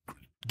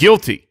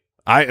 Guilty.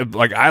 I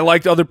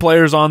liked other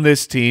players on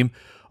this team.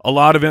 A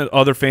lot of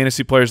other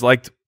fantasy players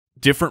liked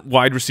different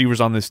wide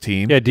receivers on this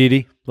team. Yeah,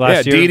 Dede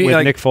last year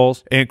with Nick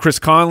Foles. And Chris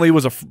Conley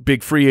was a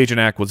big free agent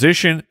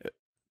acquisition.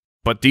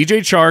 But DJ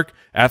Chark,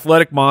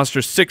 athletic monster,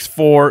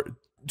 6'4",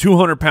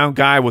 200-pound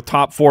guy with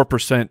top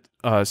 4%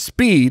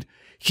 speed,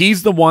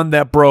 he's the one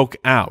that broke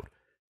out.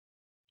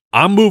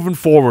 I'm moving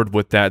forward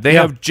with that. They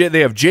have Jay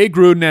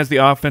Gruden as the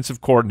offensive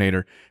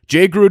coordinator.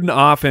 Jay Gruden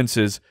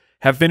offenses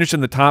have finished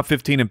in the top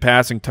 15 in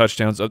passing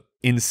touchdowns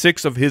in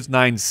 6 of his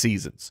 9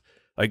 seasons.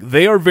 Like,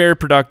 they are very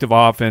productive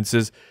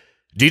offenses.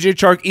 DJ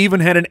Chark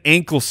even had an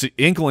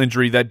ankle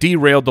injury that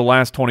derailed the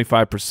last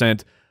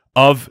 25%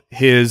 of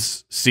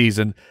his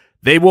season.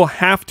 They will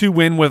have to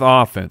win with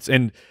offense.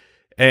 And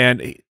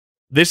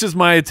this is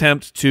my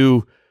attempt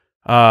to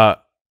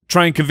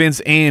try and convince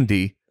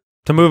Andy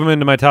to move him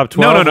into my top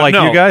 12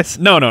 you guys?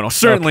 No,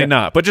 certainly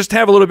not. But just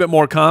have a little bit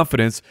more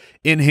confidence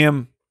in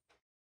him,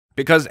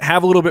 because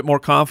have a little bit more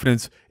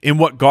confidence in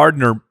what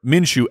Gardner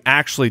Minshew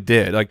actually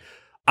did. Like,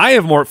 I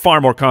have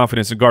far more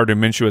confidence in Gardner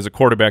Minshew as a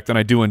quarterback than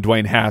I do in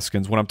Dwayne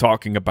Haskins when I'm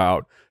talking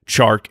about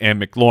Chark and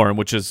McLaurin,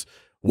 which is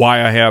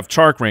why I have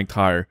Chark ranked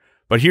higher.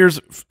 But here's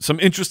some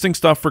interesting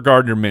stuff for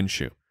Gardner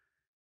Minshew.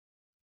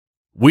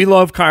 We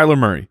love Kyler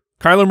Murray.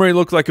 Kyler Murray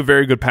looked like a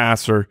very good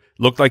passer,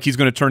 looked like he's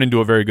going to turn into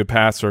a very good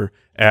passer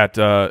at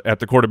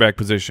the quarterback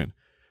position.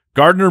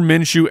 Gardner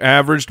Minshew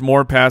averaged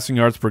more passing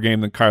yards per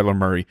game than Kyler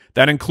Murray.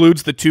 That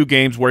includes the 2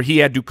 games where he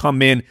had to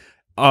come in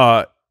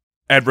at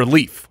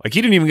relief. Like,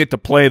 he didn't even get to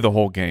play the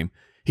whole game.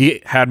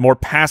 He had more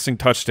passing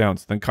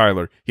touchdowns than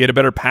Kyler. He had a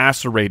better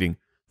passer rating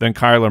than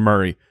Kyler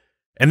Murray.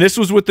 And this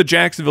was with the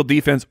Jacksonville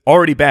defense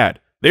already bad.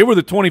 They were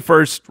the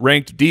 21st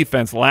ranked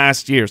defense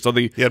last year. So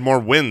he had more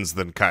wins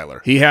than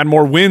Kyler. He had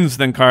more wins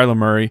than Kyler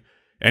Murray.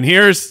 And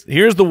here's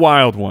the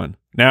wild one.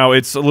 Now,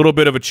 it's a little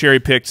bit of a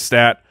cherry-picked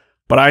stat,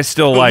 but I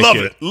still like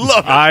it.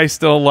 Love it. I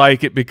still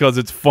like it because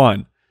it's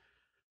fun.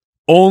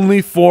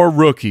 Only 4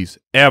 rookies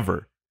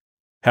ever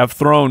have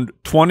thrown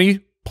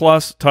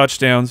 20-plus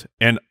touchdowns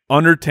and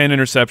under 10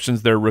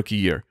 interceptions their rookie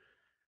year.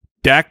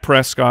 Dak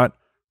Prescott,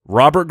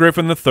 Robert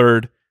Griffin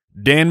III,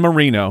 Dan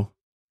Marino,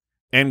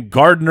 and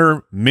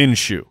Gardner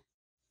Minshew.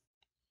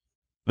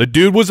 The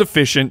dude was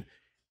efficient.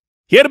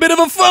 He had a bit of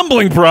a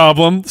fumbling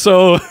problem,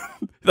 so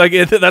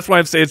that's why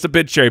I'm saying it's a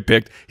bit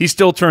cherry-picked. He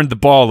still turned the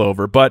ball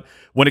over, but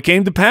when it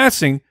came to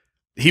passing,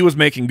 he was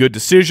making good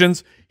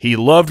decisions. He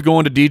loved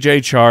going to DJ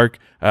Chark.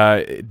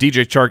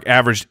 DJ Chark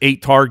averaged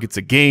 8 targets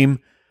a game.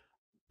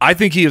 I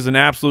think he is an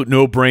absolute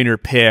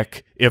no-brainer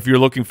pick if you're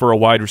looking for a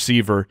wide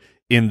receiver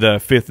in the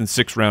 5th and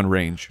 6th round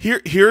range.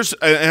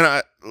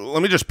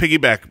 Let me just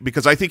piggyback,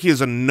 because I think he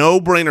is a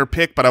no-brainer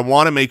pick, but I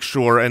want to make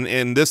sure,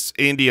 and this,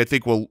 Andy, I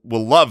think will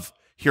love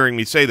hearing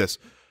me say this.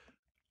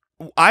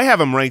 I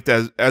have him ranked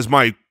as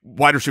my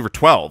wide receiver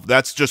 12.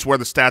 That's just where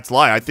the stats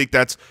lie. I think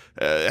that's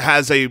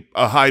has a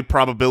high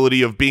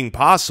probability of being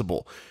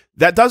possible.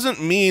 that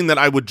doesn't mean that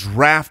I would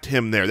draft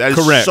him there. That is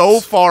Correct. so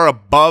far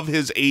above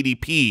his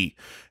ADP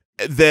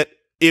that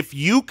if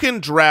you can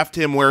draft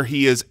him where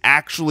he is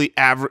actually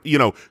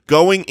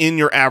going in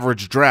your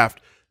average draft,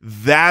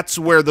 that's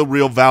where the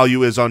real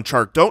value is on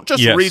Chark. Don't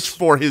just reach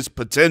for his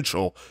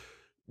potential.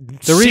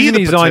 The reason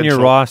he's on your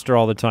roster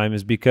all the time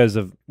is because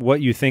of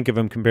what you think of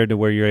him compared to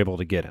where you're able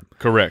to get him.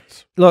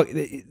 Correct. Look,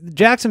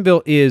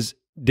 Jacksonville is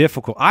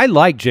difficult. I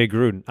like Jay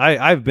Gruden.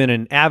 I've been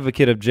an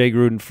advocate of Jay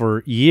Gruden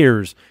for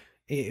years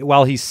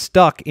while he's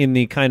stuck in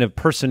the kind of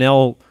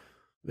personnel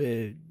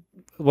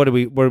what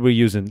are we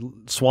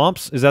using?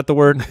 Swamps? Is that the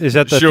word? Is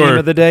that the theme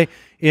of the day?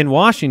 In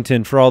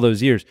Washington for all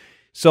those years.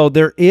 So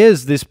there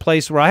is this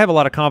place where I have a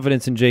lot of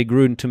confidence in Jay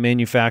Gruden to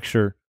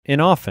manufacture an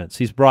offense.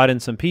 He's brought in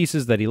some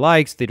pieces that he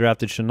likes. They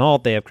drafted Chenault.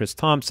 They have Chris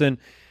Thompson.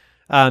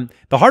 The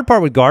hard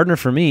part with Gardner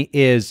for me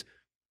is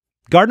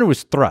Gardner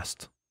was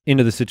thrust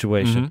into the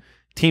situation.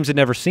 Teams had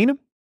never seen him.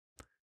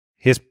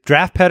 His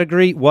draft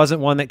pedigree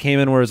wasn't one that came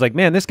in where it was like,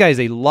 man, this guy is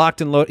a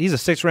locked and loaded. He's a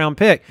 6th-round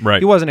pick. Right.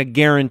 He wasn't a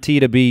guarantee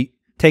to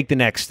take the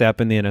next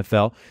step in the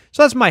NFL.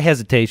 So that's my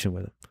hesitation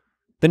with him.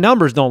 The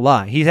numbers don't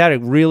lie. He's had a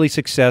really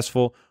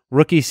successful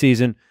rookie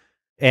season.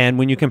 And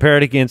when you compare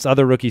it against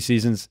other rookie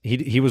seasons,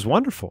 he was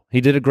wonderful.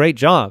 He did a great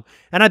job.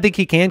 And I think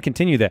he can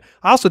continue that.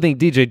 I also think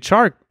DJ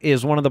Chark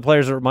is one of the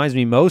players that reminds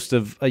me most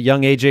of a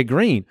young A.J.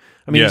 Green.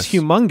 I mean, he's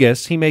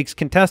humongous. He makes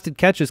contested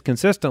catches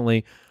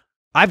consistently.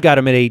 I've got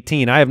him at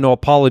 18. I have no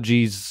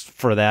apologies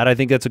for that. I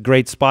think that's a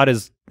great spot.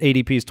 His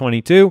ADP is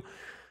 22.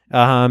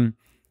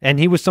 And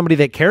he was somebody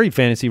that carried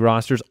fantasy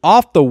rosters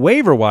off the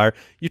waiver wire.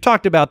 You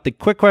talked about the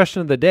quick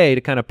question of the day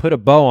to kind of put a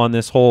bow on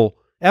this whole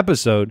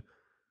episode.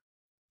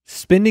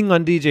 Spending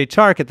on DJ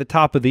Chark at the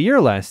top of the year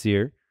last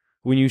year,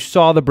 when you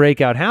saw the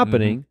breakout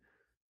happening,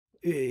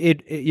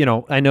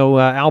 I know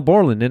Al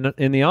Borland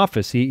in the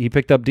office, he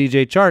picked up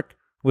DJ Chark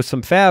with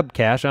some FAAB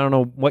cash. I don't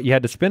know what you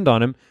had to spend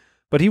on him,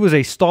 but he was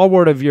a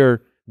stalwart of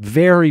your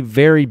very,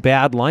 very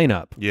bad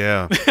lineup.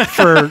 Yeah,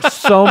 for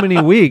so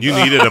many weeks. You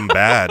needed him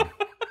bad.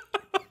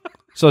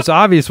 So it's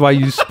obvious why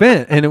you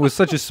spent, and it was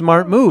such a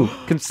smart move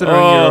considering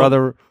your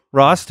other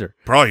roster.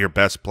 Probably your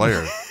best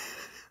player.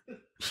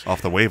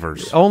 Off the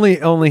waivers.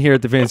 Only here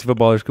at the Fantasy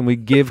Footballers can we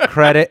give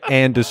credit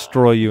and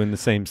destroy you in the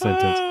same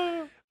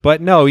sentence.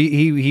 But no,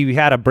 he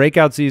had a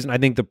breakout season. I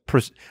think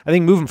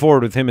moving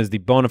forward with him as the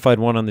bona fide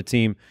one on the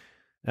team,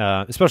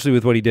 especially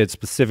with what he did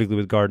specifically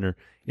with Gardner,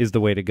 is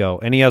the way to go.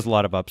 And he has a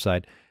lot of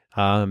upside.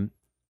 I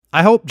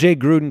hope Jay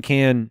Gruden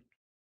can,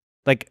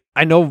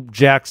 I know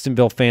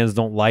Jacksonville fans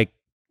don't like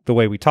the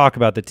way we talk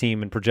about the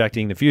team and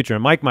projecting the future.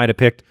 And Mike might have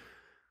picked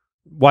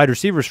wide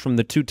receivers from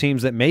the two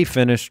teams that may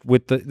finish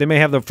with they may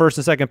have the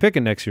 1st and 2nd pick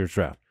in next year's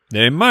draft.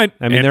 They might.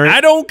 I mean,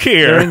 I don't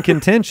care. They're in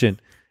contention,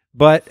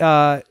 but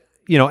but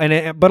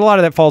a lot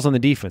of that falls on the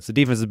defense. The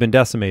defense has been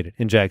decimated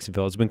in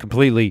Jacksonville. It's been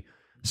completely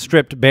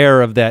stripped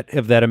bare of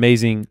that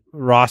amazing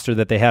roster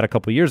that they had a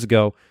couple years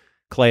ago.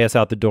 Calais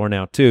out the door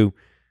now too.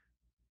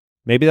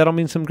 Maybe that'll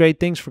mean some great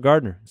things for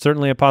Gardner.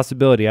 Certainly a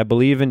possibility. I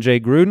believe in Jay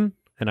Gruden,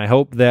 and I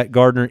hope that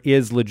Gardner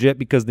is legit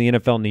because the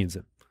NFL needs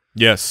him.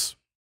 Yes.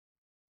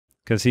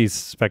 Because he's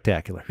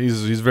spectacular.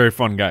 He's a very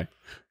fun guy.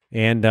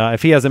 And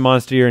if he has a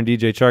monster year and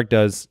DJ Chark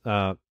does,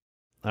 I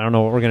don't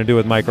know what we're going to do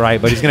with Mike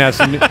Wright, but he's going to have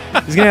some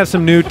he's going to have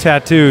some new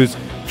tattoos.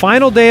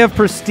 Final day of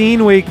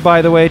Pristine Week,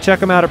 by the way. Check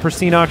them out at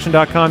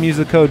pristineauction.com. Use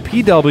the code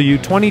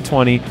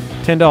PW2020.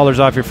 $10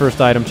 off your first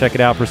item. Check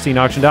it out,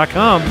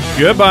 pristineauction.com.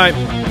 Goodbye.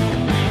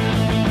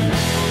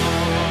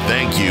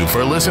 Thank you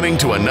for listening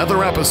to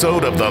another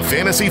episode of the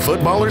Fantasy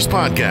Footballers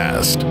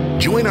Podcast.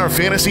 Join our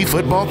fantasy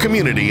football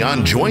community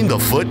on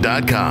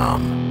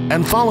jointhefoot.com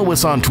and follow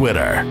us on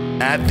Twitter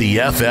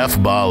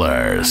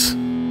 @TheFFBallers.